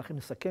ובין כך, אם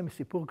נסכם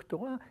מסיפור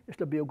כתורה, יש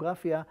לה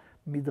ביוגרפיה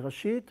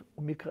מדרשית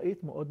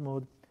ומקראית מאוד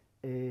מאוד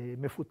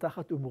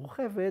מפותחת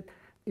ומורחבת,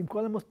 עם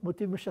כל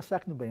המוטיבים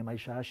שעסקנו בהם,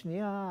 האישה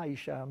השנייה,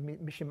 האישה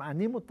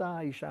שמענים אותה,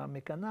 האישה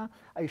המקנה,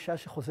 האישה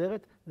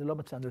שחוזרת, זה לא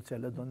מצאנו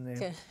אצל אדון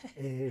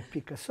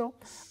פיקאסו,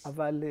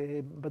 אבל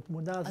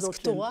בתמונה הזאת... אז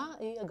כתורה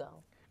היא הגר.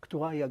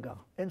 כתורה היא הגר,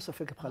 אין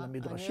ספק בכלל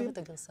המדרשים,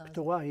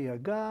 כתורה היא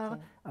הגר,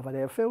 אבל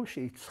היפה הוא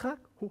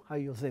שיצחק הוא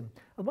היוזם.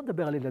 אז בואו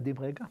נדבר על ילדים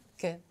רגע.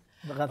 כן.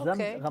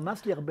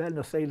 רמז לי הרבה על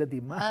נושא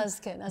ילדים. אז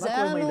כן, אז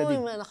היה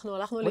לנו, אנחנו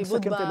הלכנו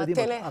לאיבוד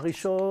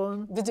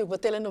הראשון... בדיוק,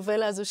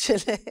 בטלנובלה הזו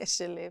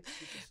של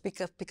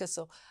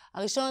פיקאסו.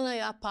 הראשון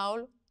היה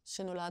פאול,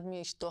 שנולד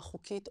מאשתו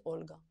החוקית,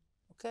 אולגה,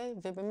 אוקיי?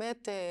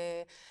 ובאמת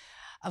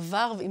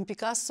עבר עם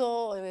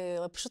פיקאסו,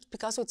 פשוט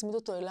פיקאסו הצמיד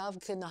אותו אליו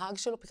כנהג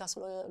שלו,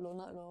 פיקאסו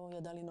לא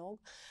ידע לנהוג.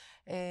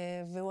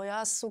 והוא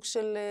היה סוג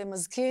של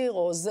מזכיר או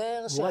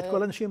עוזר. הוא ראה את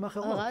כל האנשים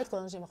האחרות. ראה את כל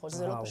האנשים האחרות,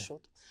 שזה לא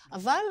פשוט.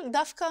 אבל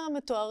דווקא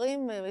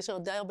מתוארים, יש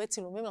די הרבה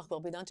צילומים, אנחנו כבר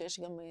בעידן שיש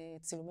גם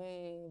צילומי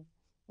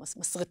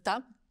מסרטה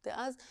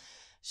דאז,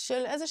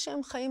 של איזה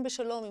שהם חיים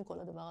בשלום עם כל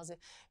הדבר הזה.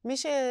 מי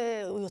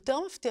שהוא יותר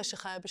מפתיע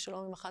שחיה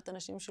בשלום עם אחת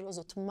הנשים שלו,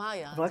 זאת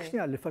מאיה. רק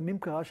שנייה, לפעמים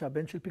קרה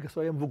שהבן של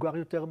פיקאסו היה מבוגר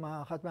יותר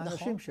מאחת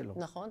מהאנשים שלו.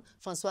 נכון.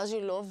 פרנסואה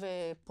ז'ילו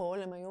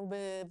ופול הם היו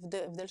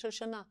בהבדל של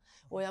שנה.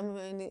 הוא היה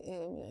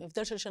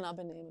הבדל של שנה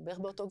ביניהם, בערך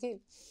באותו גיל.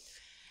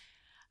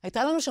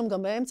 הייתה לנו שם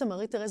גם באמצע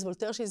מארי תרז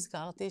וולטר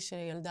שהזכרתי,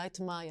 שילדה את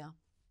מאיה.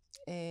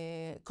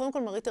 קודם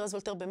כל, מארי תרז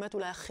וולטר באמת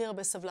אולי הכי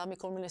הרבה סבלה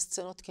מכל מיני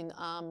סצנות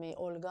קנאה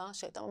מאולגה,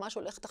 שהייתה ממש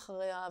הולכת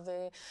אחריה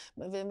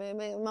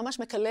וממש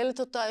מקללת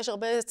אותה. יש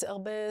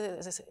הרבה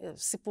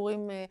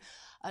סיפורים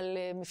על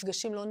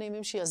מפגשים לא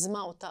נעימים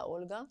שיזמה אותה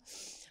אולגה.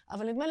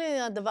 אבל נדמה לי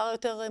הדבר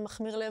היותר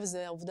מחמיר לב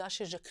זה העובדה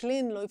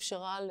שז'קלין לא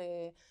אפשרה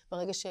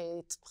ברגע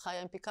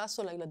שחיה עם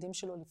פיקאסו לילדים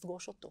שלו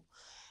לפגוש אותו.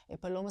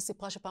 פלומה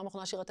סיפרה שפעם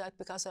האחרונה שהיא ראתה את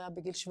פיקאסו היה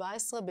בגיל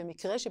 17,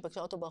 במקרה שהיא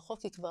פגשה אותו ברחוב,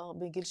 כי כבר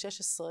בגיל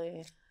 16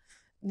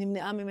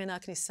 נמנעה ממנה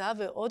הכניסה,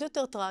 ועוד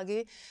יותר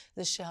טרגי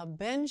זה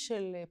שהבן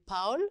של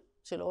פאול,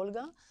 של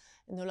אולגה,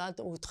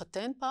 הוא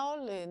התחתן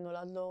פאול,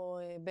 נולד לו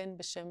בן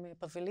בשם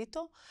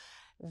פבליטו,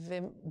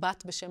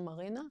 ובת בשם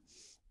מרינה,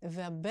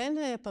 והבן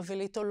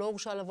פבליטו לא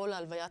הורשה לבוא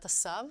להלוויית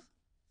הסב,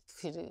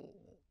 כי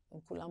הם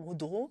כולם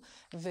הודרו,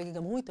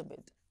 וגם הוא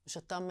התאבד.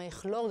 שתה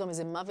כלור, גם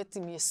איזה מוות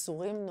עם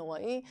יסורים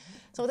נוראי.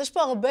 זאת אומרת, יש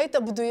פה הרבה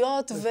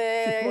התאבדויות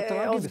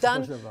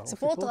ואובדן.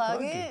 סיפור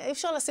טרגי. אי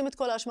אפשר לשים את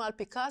כל האשמה על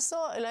פיקאסו,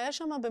 אלא יש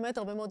שם באמת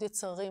הרבה מאוד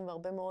יצרים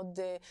והרבה מאוד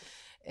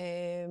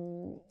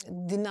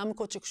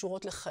דינמיקות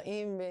שקשורות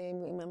לחיים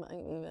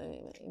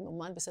עם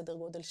אומן בסדר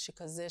גודל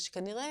שכזה,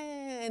 שכנראה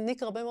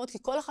העניק הרבה מאוד, כי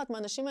כל אחת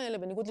מהאנשים האלה,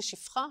 בניגוד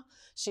לשפחה,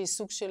 שהיא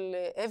סוג של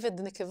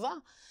עבד נקבה,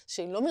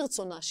 שהיא לא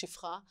מרצונה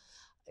שפחה,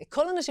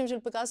 כל האנשים של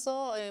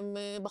פיקאסו, הם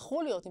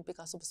בחרו להיות עם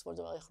פיקאסו בסופו של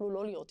דבר, יכלו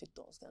לא להיות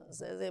איתו.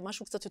 זה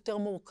משהו קצת יותר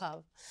מורכב.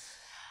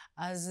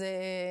 אז,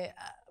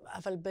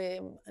 אבל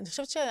אני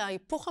חושבת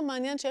שההיפוך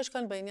המעניין שיש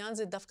כאן בעניין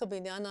זה דווקא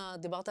בעניין,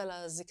 דיברת על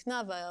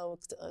הזקנה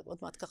ועוד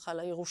מעט ככה על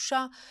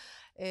הירושה.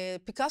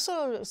 פיקאסו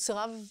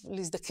סירב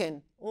להזדקן.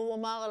 הוא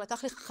אמר,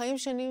 לקח לי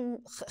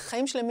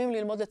חיים שלמים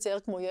ללמוד לצייר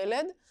כמו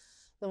ילד,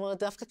 זאת אומרת,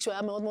 דווקא כשהוא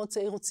היה מאוד מאוד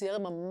צעיר, הוא צייר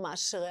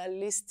ממש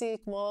ריאליסטי,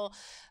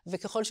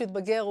 וככל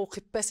שהתבגר, הוא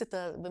חיפש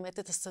באמת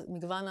את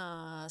מגוון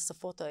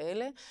השפות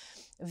האלה.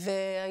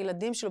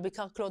 והילדים שלו,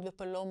 בעיקר קלוד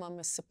ופלומה,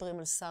 מספרים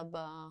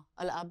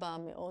על אבא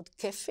מאוד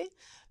כיפי.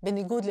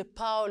 בניגוד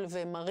לפאול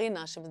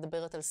ומרינה,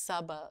 שמדברת על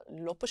סבא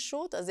לא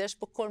פשוט, אז יש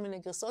פה כל מיני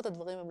גרסאות,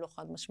 הדברים הם לא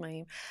חד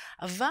משמעיים.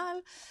 אבל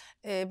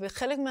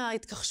בחלק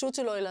מההתכחשות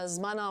שלו אל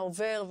הזמן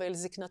העובר ואל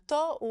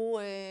זקנתו, הוא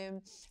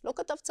לא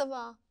כתב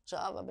צבא.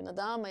 עכשיו, הבן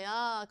אדם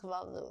היה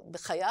כבר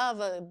בחייו,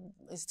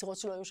 היצירות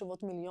שלו היו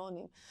שוות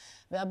מיליונים.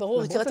 והיה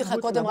ברור, הכרתי לך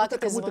קודם רק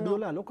את עזבונו.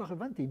 הגדולה, לא כל כך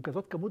הבנתי, עם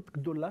כזאת כמות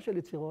גדולה של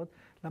יצירות,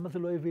 למה זה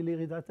לא הביא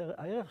לירידת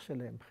הערך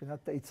שלהם,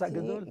 מבחינת היצע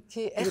גדול?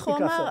 כי איך הוא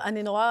אמר,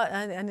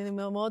 אני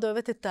מאוד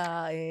אוהבת את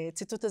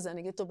הציטוט הזה,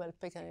 אני אגיד אותו בעל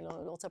פה, כי אני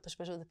לא רוצה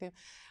לפשפש בדפים.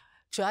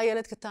 כשהוא היה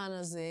ילד קטן,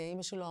 אז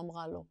אמא שלו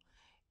אמרה לו,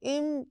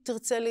 אם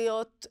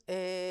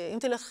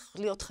תלך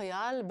להיות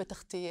חייל,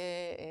 בטח תהיה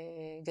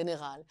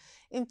גנרל.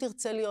 אם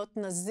תרצה להיות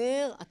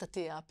נזיר, אתה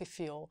תהיה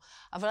אפיפיור.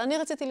 אבל אני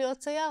רציתי להיות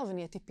צייר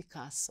ונהייתי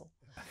פיקאסו.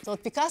 זאת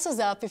אומרת, פיקאסו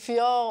זה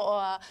האפיפיור,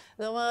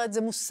 זאת אומרת,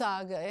 זה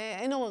מושג,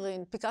 אין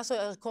עוררין. פיקאסו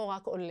ערכו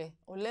רק עולה.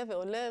 עולה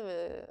ועולה,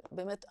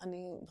 ובאמת,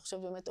 אני חושבת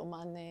באמת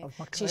אומן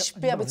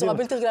שהשפיע בצורה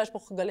בלתי רגילה, יש פה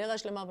גלריה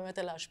שלמה באמת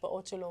על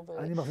ההשפעות שלו.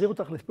 אני מחזיר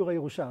אותך לסיפור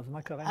הירושה, אז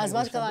מה קרה עם הירושה?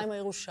 אז מה קרה עם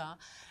הירושה?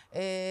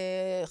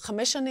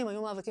 5 שנים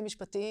היו מאבקים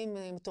משפטיים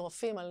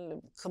מטורפים על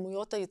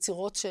כמויות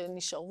היצירות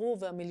שנשארו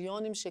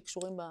והמיליונים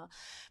שקשורים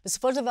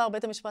בסופו של דבר,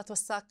 בית המשפט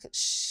פסק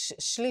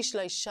שליש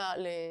לאישה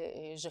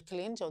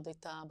לז'קלין, שעוד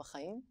הייתה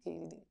בחיים, כי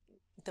היא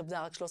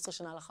התאבדה רק 13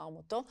 שנה לאחר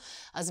מותו.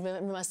 אז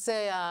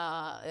למעשה,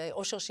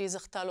 האושר שהיא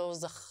זכתה לו,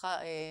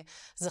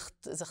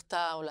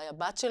 זכתה אולי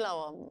הבת שלה,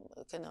 או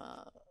כן,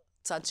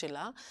 הצד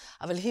שלה,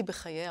 אבל היא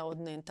בחייה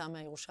עוד נהנתה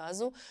מהירושה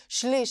הזו.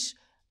 שליש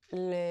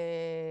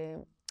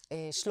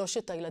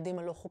לשלושת הילדים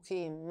הלא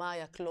חוקיים,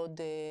 מאיה,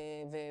 קלוד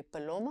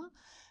ופלומה,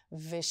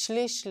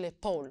 ושליש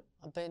לפול,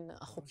 הבן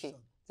החוקי,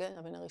 כן,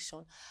 הבן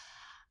הראשון.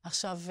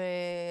 עכשיו,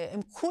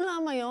 הם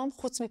כולם היום,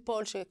 חוץ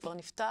מפול שכבר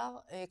נפטר,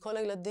 כל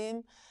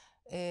הילדים,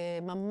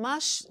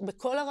 ממש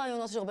בכל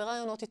הרעיונות, יש הרבה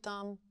רעיונות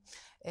איתם,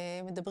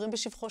 מדברים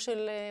בשבחו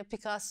של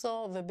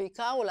פיקאסו,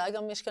 ובעיקר אולי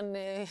גם יש כאן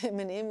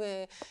מניעים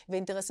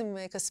ואינטרסים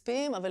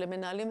כספיים, אבל הם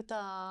מנהלים את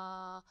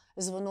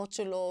העזבונות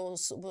שלו,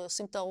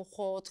 עושים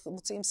תערוכות,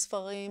 מוציאים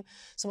ספרים.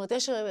 זאת אומרת,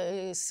 יש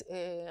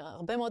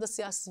הרבה מאוד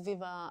עשייה סביב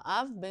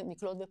האב,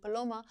 מקלוד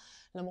ופלומה,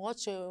 למרות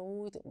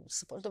שהוא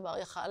בסופו של דבר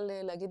יכל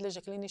להגיד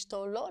לז'קלין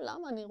אשתו, לא,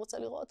 למה? אני רוצה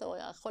לראות, הוא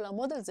יכול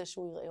לעמוד על זה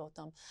שהוא יראה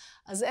אותם.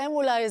 אז הם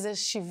אולי איזה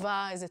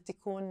שיבה, איזה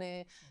תיקון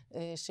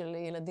של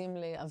ילדים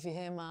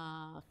לאביהם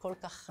הכל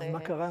כך... מה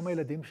קרה עם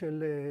הילדים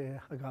של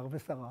הגר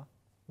ושרה?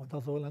 בוא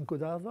תחזור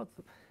לנקודה הזאת.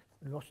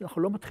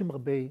 אנחנו לא מתחילים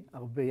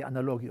הרבה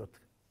אנלוגיות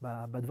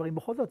בדברים.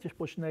 בכל זאת, יש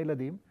פה 2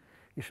 ילדים,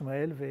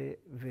 ישמעאל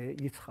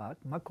ויצחק.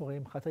 מה קורה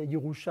עם אחת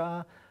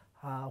הירושה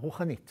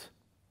הרוחנית?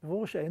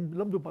 ברור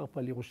שלא מדובר פה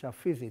על ירושה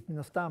פיזית. מן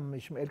הסתם,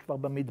 ישמעאל כבר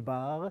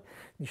במדבר,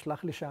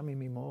 נשלח לשם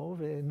עם אמו,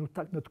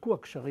 ונותקו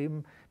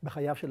הקשרים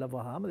בחייו של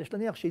אברהם. אז יש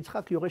להניח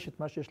שיצחק יורש את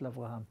מה שיש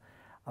לאברהם.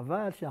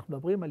 אבל כשאנחנו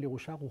מדברים על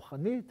ירושה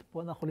רוחנית,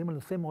 פה אנחנו עולים על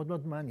נושא מאוד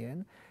מאוד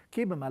מעניין,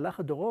 כי במהלך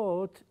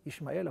הדורות,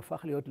 ישמעאל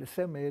הפך להיות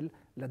לסמל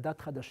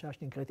לדת חדשה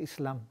שנקראת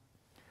אסלאם.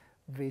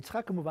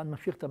 ויצחק כמובן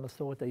ממשיך את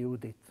המסורת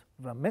היהודית.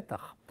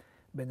 והמתח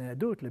בין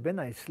היהדות לבין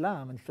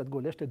האסלאם, אני קצת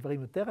גולש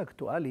לדברים יותר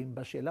אקטואליים,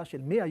 בשאלה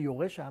של מי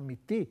היורש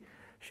האמיתי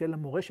של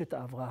המורשת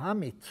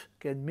האברהמית,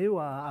 כן, מי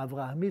הוא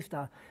האברהמיסט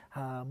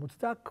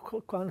המוצדק,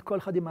 כל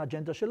אחד עם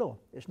האג'נדה שלו.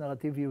 יש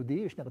נרטיב יהודי,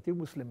 יש נרטיב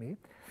מוסלמי,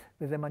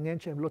 וזה מעניין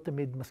שהם לא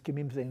תמיד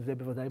מסכימים זה עם זה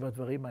בוודאי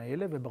בדברים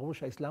האלה, וברור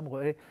שהאסלאם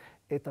רואה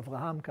את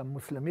אברהם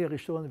כמוסלמי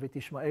הראשון ואת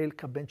ישמעאל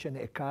כבן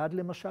שנעקד,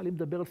 למשל, אם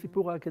מדבר על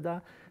סיפור העקדה,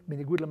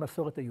 בניגוד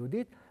למסורת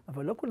היהודית,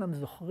 אבל לא כולם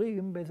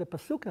זוכרים באיזה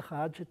פסוק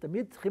אחד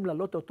שתמיד צריכים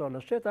להעלות אותו על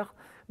השטח,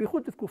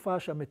 בייחוד בתקופה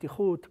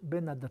שהמתיחות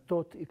בין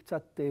הדתות היא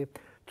קצת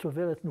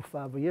צוברת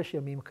תנופה, ויש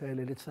ימים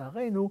כאלה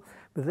לצערנו,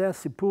 וזה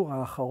הסיפור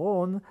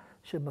האחרון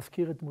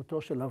שמזכיר את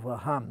דמותו של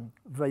אברהם.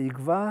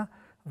 ויגבע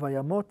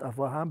וימות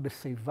אברהם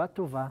בשיבה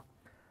טובה,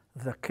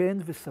 זקן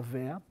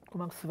ושבע,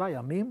 כלומר שבע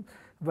ימים,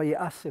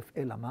 ויאסף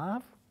אל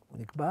עמיו,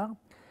 הוא נקבר,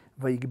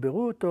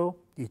 ויגברו אותו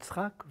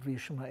יצחק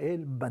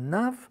וישמעאל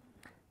בניו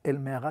אל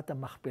מערת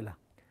המכפלה.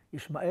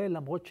 ישמעאל,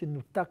 למרות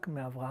שנותק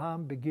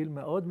מאברהם בגיל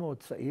מאוד מאוד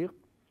צעיר,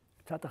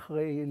 קצת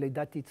אחרי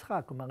לידת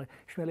יצחק, כלומר,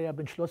 ישמעאל היה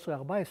בן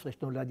 13-14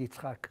 שנולד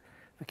יצחק,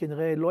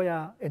 וכנראה לא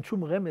היה, אין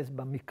שום רמז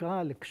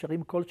במקרא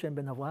לקשרים כלשהם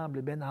בין אברהם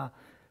לבין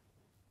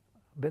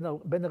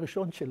בן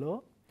הראשון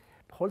שלו.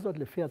 בכל זאת,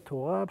 לפי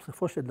התורה,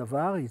 בסופו של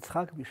דבר,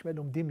 יצחק וישמעאל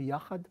עומדים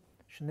יחד,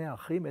 2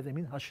 אחים, איזה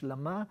מין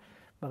השלמה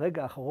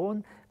ברגע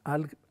האחרון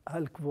על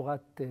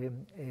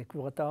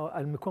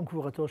מקום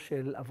קבורתו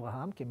של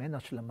אברהם, כמעין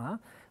השלמה.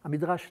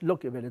 המדרש לא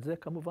קיבל את זה,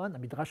 כמובן.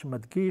 המדרש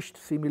מדגיש,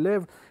 שימי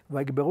לב,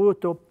 ויגברו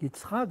אותו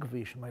יצחק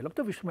וישמעאל. לא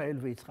כתוב ישמעאל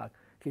ויצחק,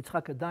 כי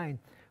יצחק עדיין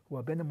הוא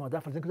הבן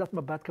המועדף. אז זה נקודת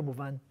מבט,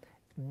 כמובן,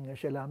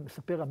 של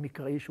המספר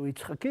המקראי, שהוא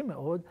יצחקי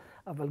מאוד,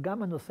 אבל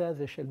גם הנושא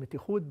הזה של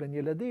מתיחות בין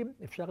ילדים,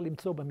 אפשר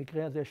למצוא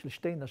במקרה הזה של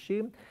 2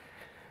 נשים.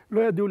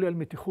 לא ידעו לי על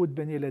מתיחות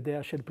בין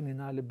ילדיה של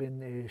פנינה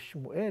לבין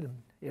שמואל,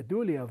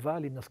 ידעו לי,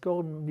 אבל אם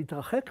נזכור,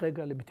 נתרחק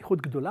רגע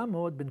למתיחות גדולה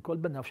מאוד בין כל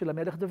בניו של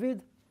המלך דוד.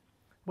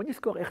 בוא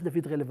נזכור איך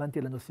דוד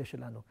רלוונטי לנושא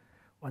שלנו.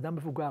 הוא אדם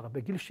מבוגר.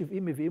 בגיל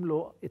 70 מביאים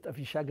לו את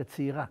אבישג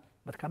הצעירה.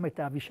 בת כמה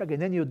הייתה אבישג,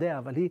 אינני יודע,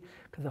 אבל היא,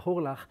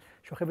 כזכור לך,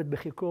 שוכבת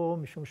בחיקו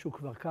משום שהוא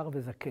כבר קר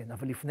וזקן.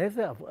 אבל לפני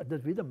זה,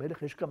 דוד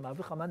המלך, יש כמה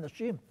וכמה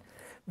נשים.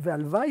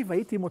 והלוואי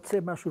והייתי מוצא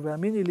משהו,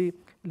 והאמיני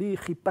לי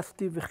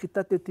חיפשתי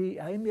וחיטטתי,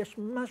 האם יש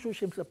משהו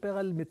שמספר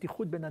על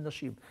מתיחות בין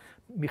הנשים.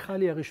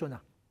 מיכל היא הראשונה,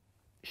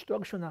 אשתו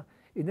הראשונה.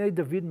 הנה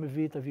דוד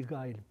מביא את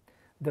אביגיל,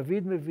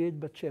 דוד מביא את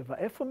בת שבע.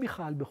 איפה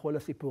מיכל בכל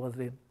הסיפור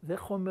הזה? זה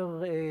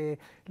חומר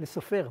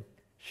לסופר.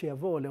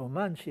 שיבוא,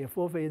 לאומן,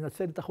 שיבוא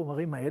וינצל את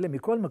החומרים האלה.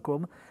 מכל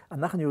מקום,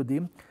 אנחנו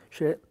יודעים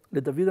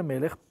שלדוד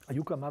המלך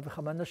היו כמה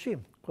וכמה נשים.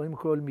 קודם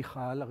כל,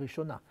 מיכל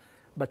הראשונה.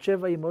 בת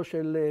שבע אמו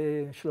של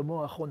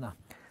שלמה האחרונה.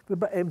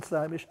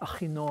 ובאמצע יש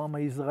אחינועם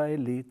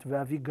היזרעאלית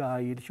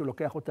ואביגיל, שהוא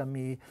לוקח אותה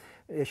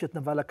מאשת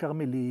נבל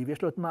הכרמלי,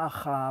 ויש לו את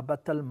מעכה,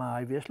 בת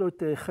תלמי, ויש לו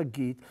את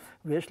חגית,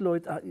 ויש לו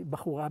את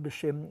בחורה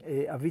בשם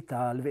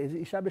אביטל, ואיזו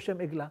אישה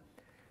בשם עגלה.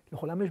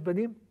 לכולם יש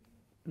בנים?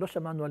 לא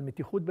שמענו על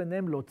מתיחות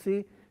ביניהם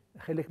להוציא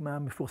חלק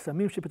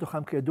מהמפורסמים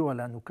שבתוכם כידוע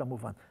לנו,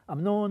 כמובן.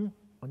 אמנון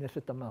אונס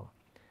את תמר.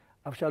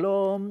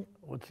 אבשלום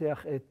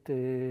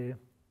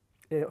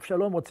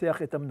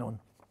רוצח את אמנון.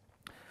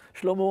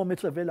 שלמה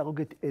מצווה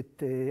להרוג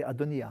את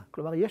אדוניה.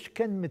 כלומר, יש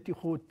כן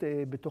מתיחות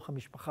בתוך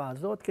המשפחה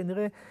הזאת,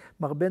 כנראה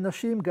מרבה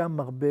נשים, גם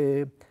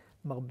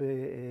מרבה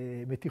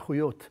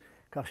מתיחויות.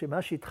 כך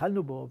שמה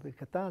שהתחלנו בו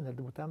בקטן, על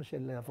דמותם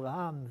של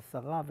אברהם,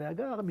 שרה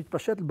והגר,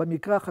 מתפשט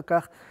במקרא אחר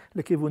כך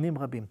לכיוונים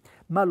רבים.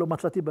 מה לא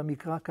מצאתי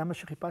במקרא? כמה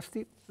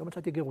שחיפשתי, לא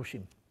מצאתי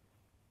גירושים.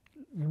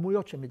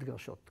 דמויות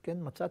שמתגרשות, כן?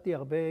 מצאתי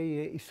הרבה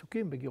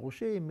עיסוקים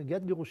בגירושים,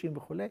 גט גירושים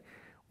וכו'.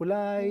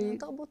 אולי... עניין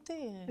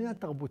תרבותי. עניין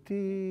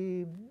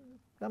תרבותי.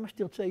 למה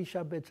שתרצה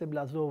אישה בעצם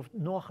לעזוב,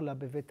 נוח לה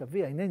בבית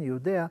אביה, אינני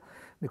יודע,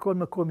 מכל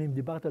מקום, אם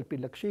דיברת על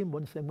פילגשים,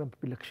 בואו נסיים גם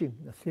בפילגשים,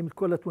 נשים את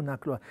כל התמונה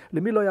כלומר.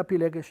 למי לא היה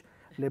פילגש?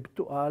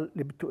 לבתואל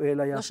היה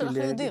פילגש. לא שאנחנו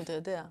יודעים, אתה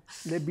יודע.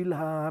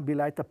 לבלהה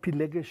הייתה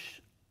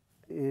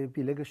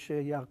פילגש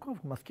יעקב,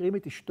 מזכירים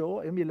את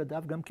אשתו, הם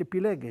ילדיו גם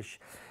כפילגש.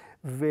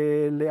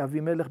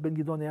 ולאבימלך בן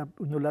גדעון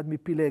הוא נולד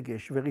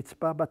מפילגש,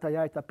 ורצפה בת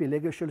היה הייתה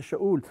פילגש של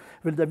שאול,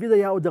 ולדוד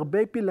היה עוד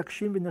הרבה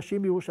פילגשים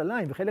ונשים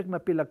מירושלים, וחלק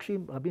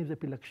מהפילגשים, רבים זה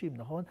פילגשים,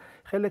 נכון?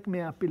 חלק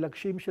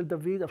מהפילגשים של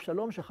דוד,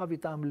 אבשלום שכב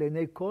איתם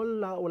לעיני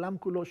כל העולם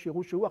כולו,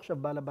 שיראו שהוא עכשיו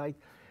בעל הבית,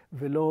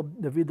 ולא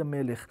דוד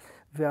המלך.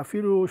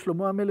 ואפילו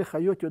שלמה המלך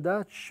היו, את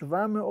יודעת,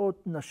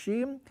 700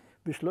 נשים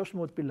ו300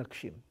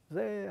 פילגשים.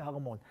 זה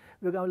הרמון.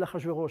 וגם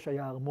לאחשוורוש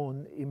היה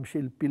הרמון עם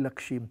של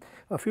פילגשים.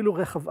 ואפילו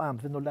רחבעם,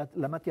 זה נולד,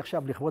 למדתי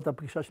עכשיו לכבוד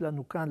הפגישה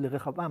שלנו כאן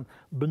לרחבעם,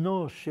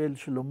 בנו של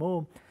שלמה,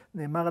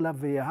 נאמר עליו,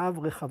 ויאהב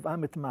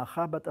רחבעם את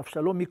מעכה בת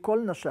אבשלום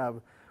מכל נשיו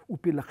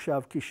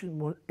ופילגשיו, כי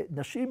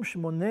נשים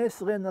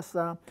 18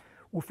 נשא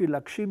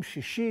ופילגשים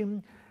 60,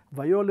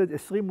 ויולד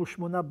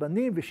 28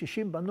 בנים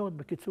ו60 בנות.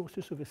 בקיצור,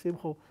 שישו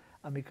ושמחו,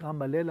 המקרא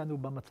מלא לנו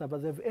במצב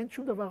הזה, ואין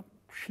שום דבר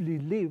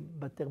שלילי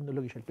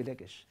בטרמינולוגיה של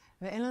פילגש.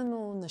 ואין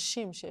לנו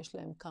נשים שיש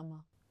להם כמה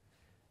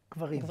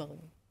גברים.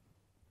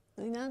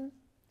 זה עניין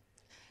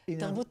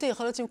תרבותי.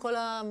 יכול להיות שעם כל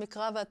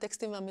המקרא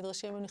והטקסטים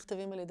והמדרשים הם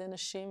נכתבים על ידי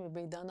נשים,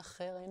 ובעידן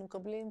אחר היינו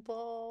מקבלים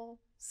פה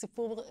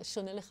סיפור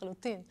שונה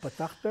לחלוטין.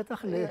 פתחת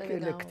פתח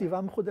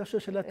לכתיבה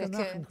מחודשת של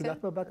התנ"ך,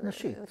 נקודת מבט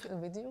נשית.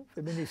 בדיוק.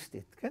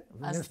 פמיניסטית, כן?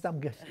 סתם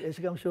יש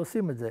גם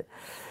שעושים את זה.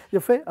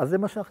 יפה, אז זה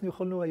מה שאנחנו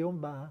יכולנו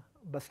היום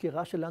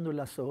בסקירה שלנו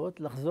לעשות,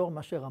 לחזור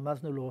מה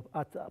שרמזנו לו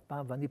את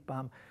פעם ואני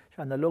פעם,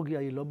 שהאנלוגיה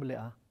היא לא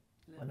מלאה.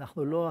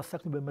 אנחנו לא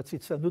עסקנו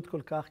במציצנות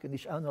כל כך, כי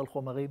נשארנו על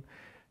חומרים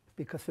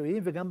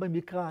פיקאסואיים, וגם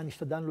במקרא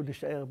נשתדלנו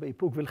להישאר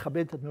באיפוק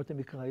ולכבד את הדמויות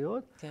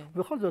המקראיות.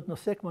 ובכל זאת,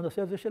 נושא כמו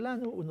הנושא הזה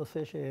שלנו, הוא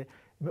נושא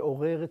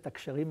שמעורר את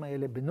הקשרים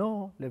האלה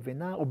בינו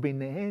לבינה, או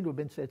ביניהן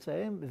ובין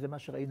צאצאיהם, וזה מה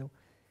שראינו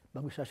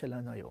בפגישה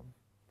שלנו היום.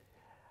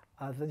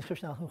 אז אני חושב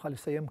שאנחנו נוכל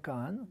לסיים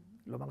כאן,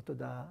 לומר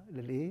תודה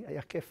לליהיא,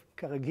 היה כיף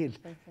כרגיל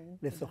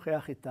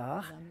לשוחח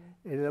איתך,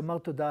 לומר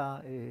תודה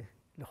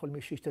לכל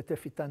מי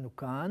שהשתתף איתנו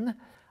כאן,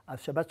 אז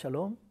שבת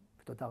שלום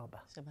ותודה רבה.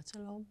 שבת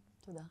שלום,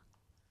 תודה.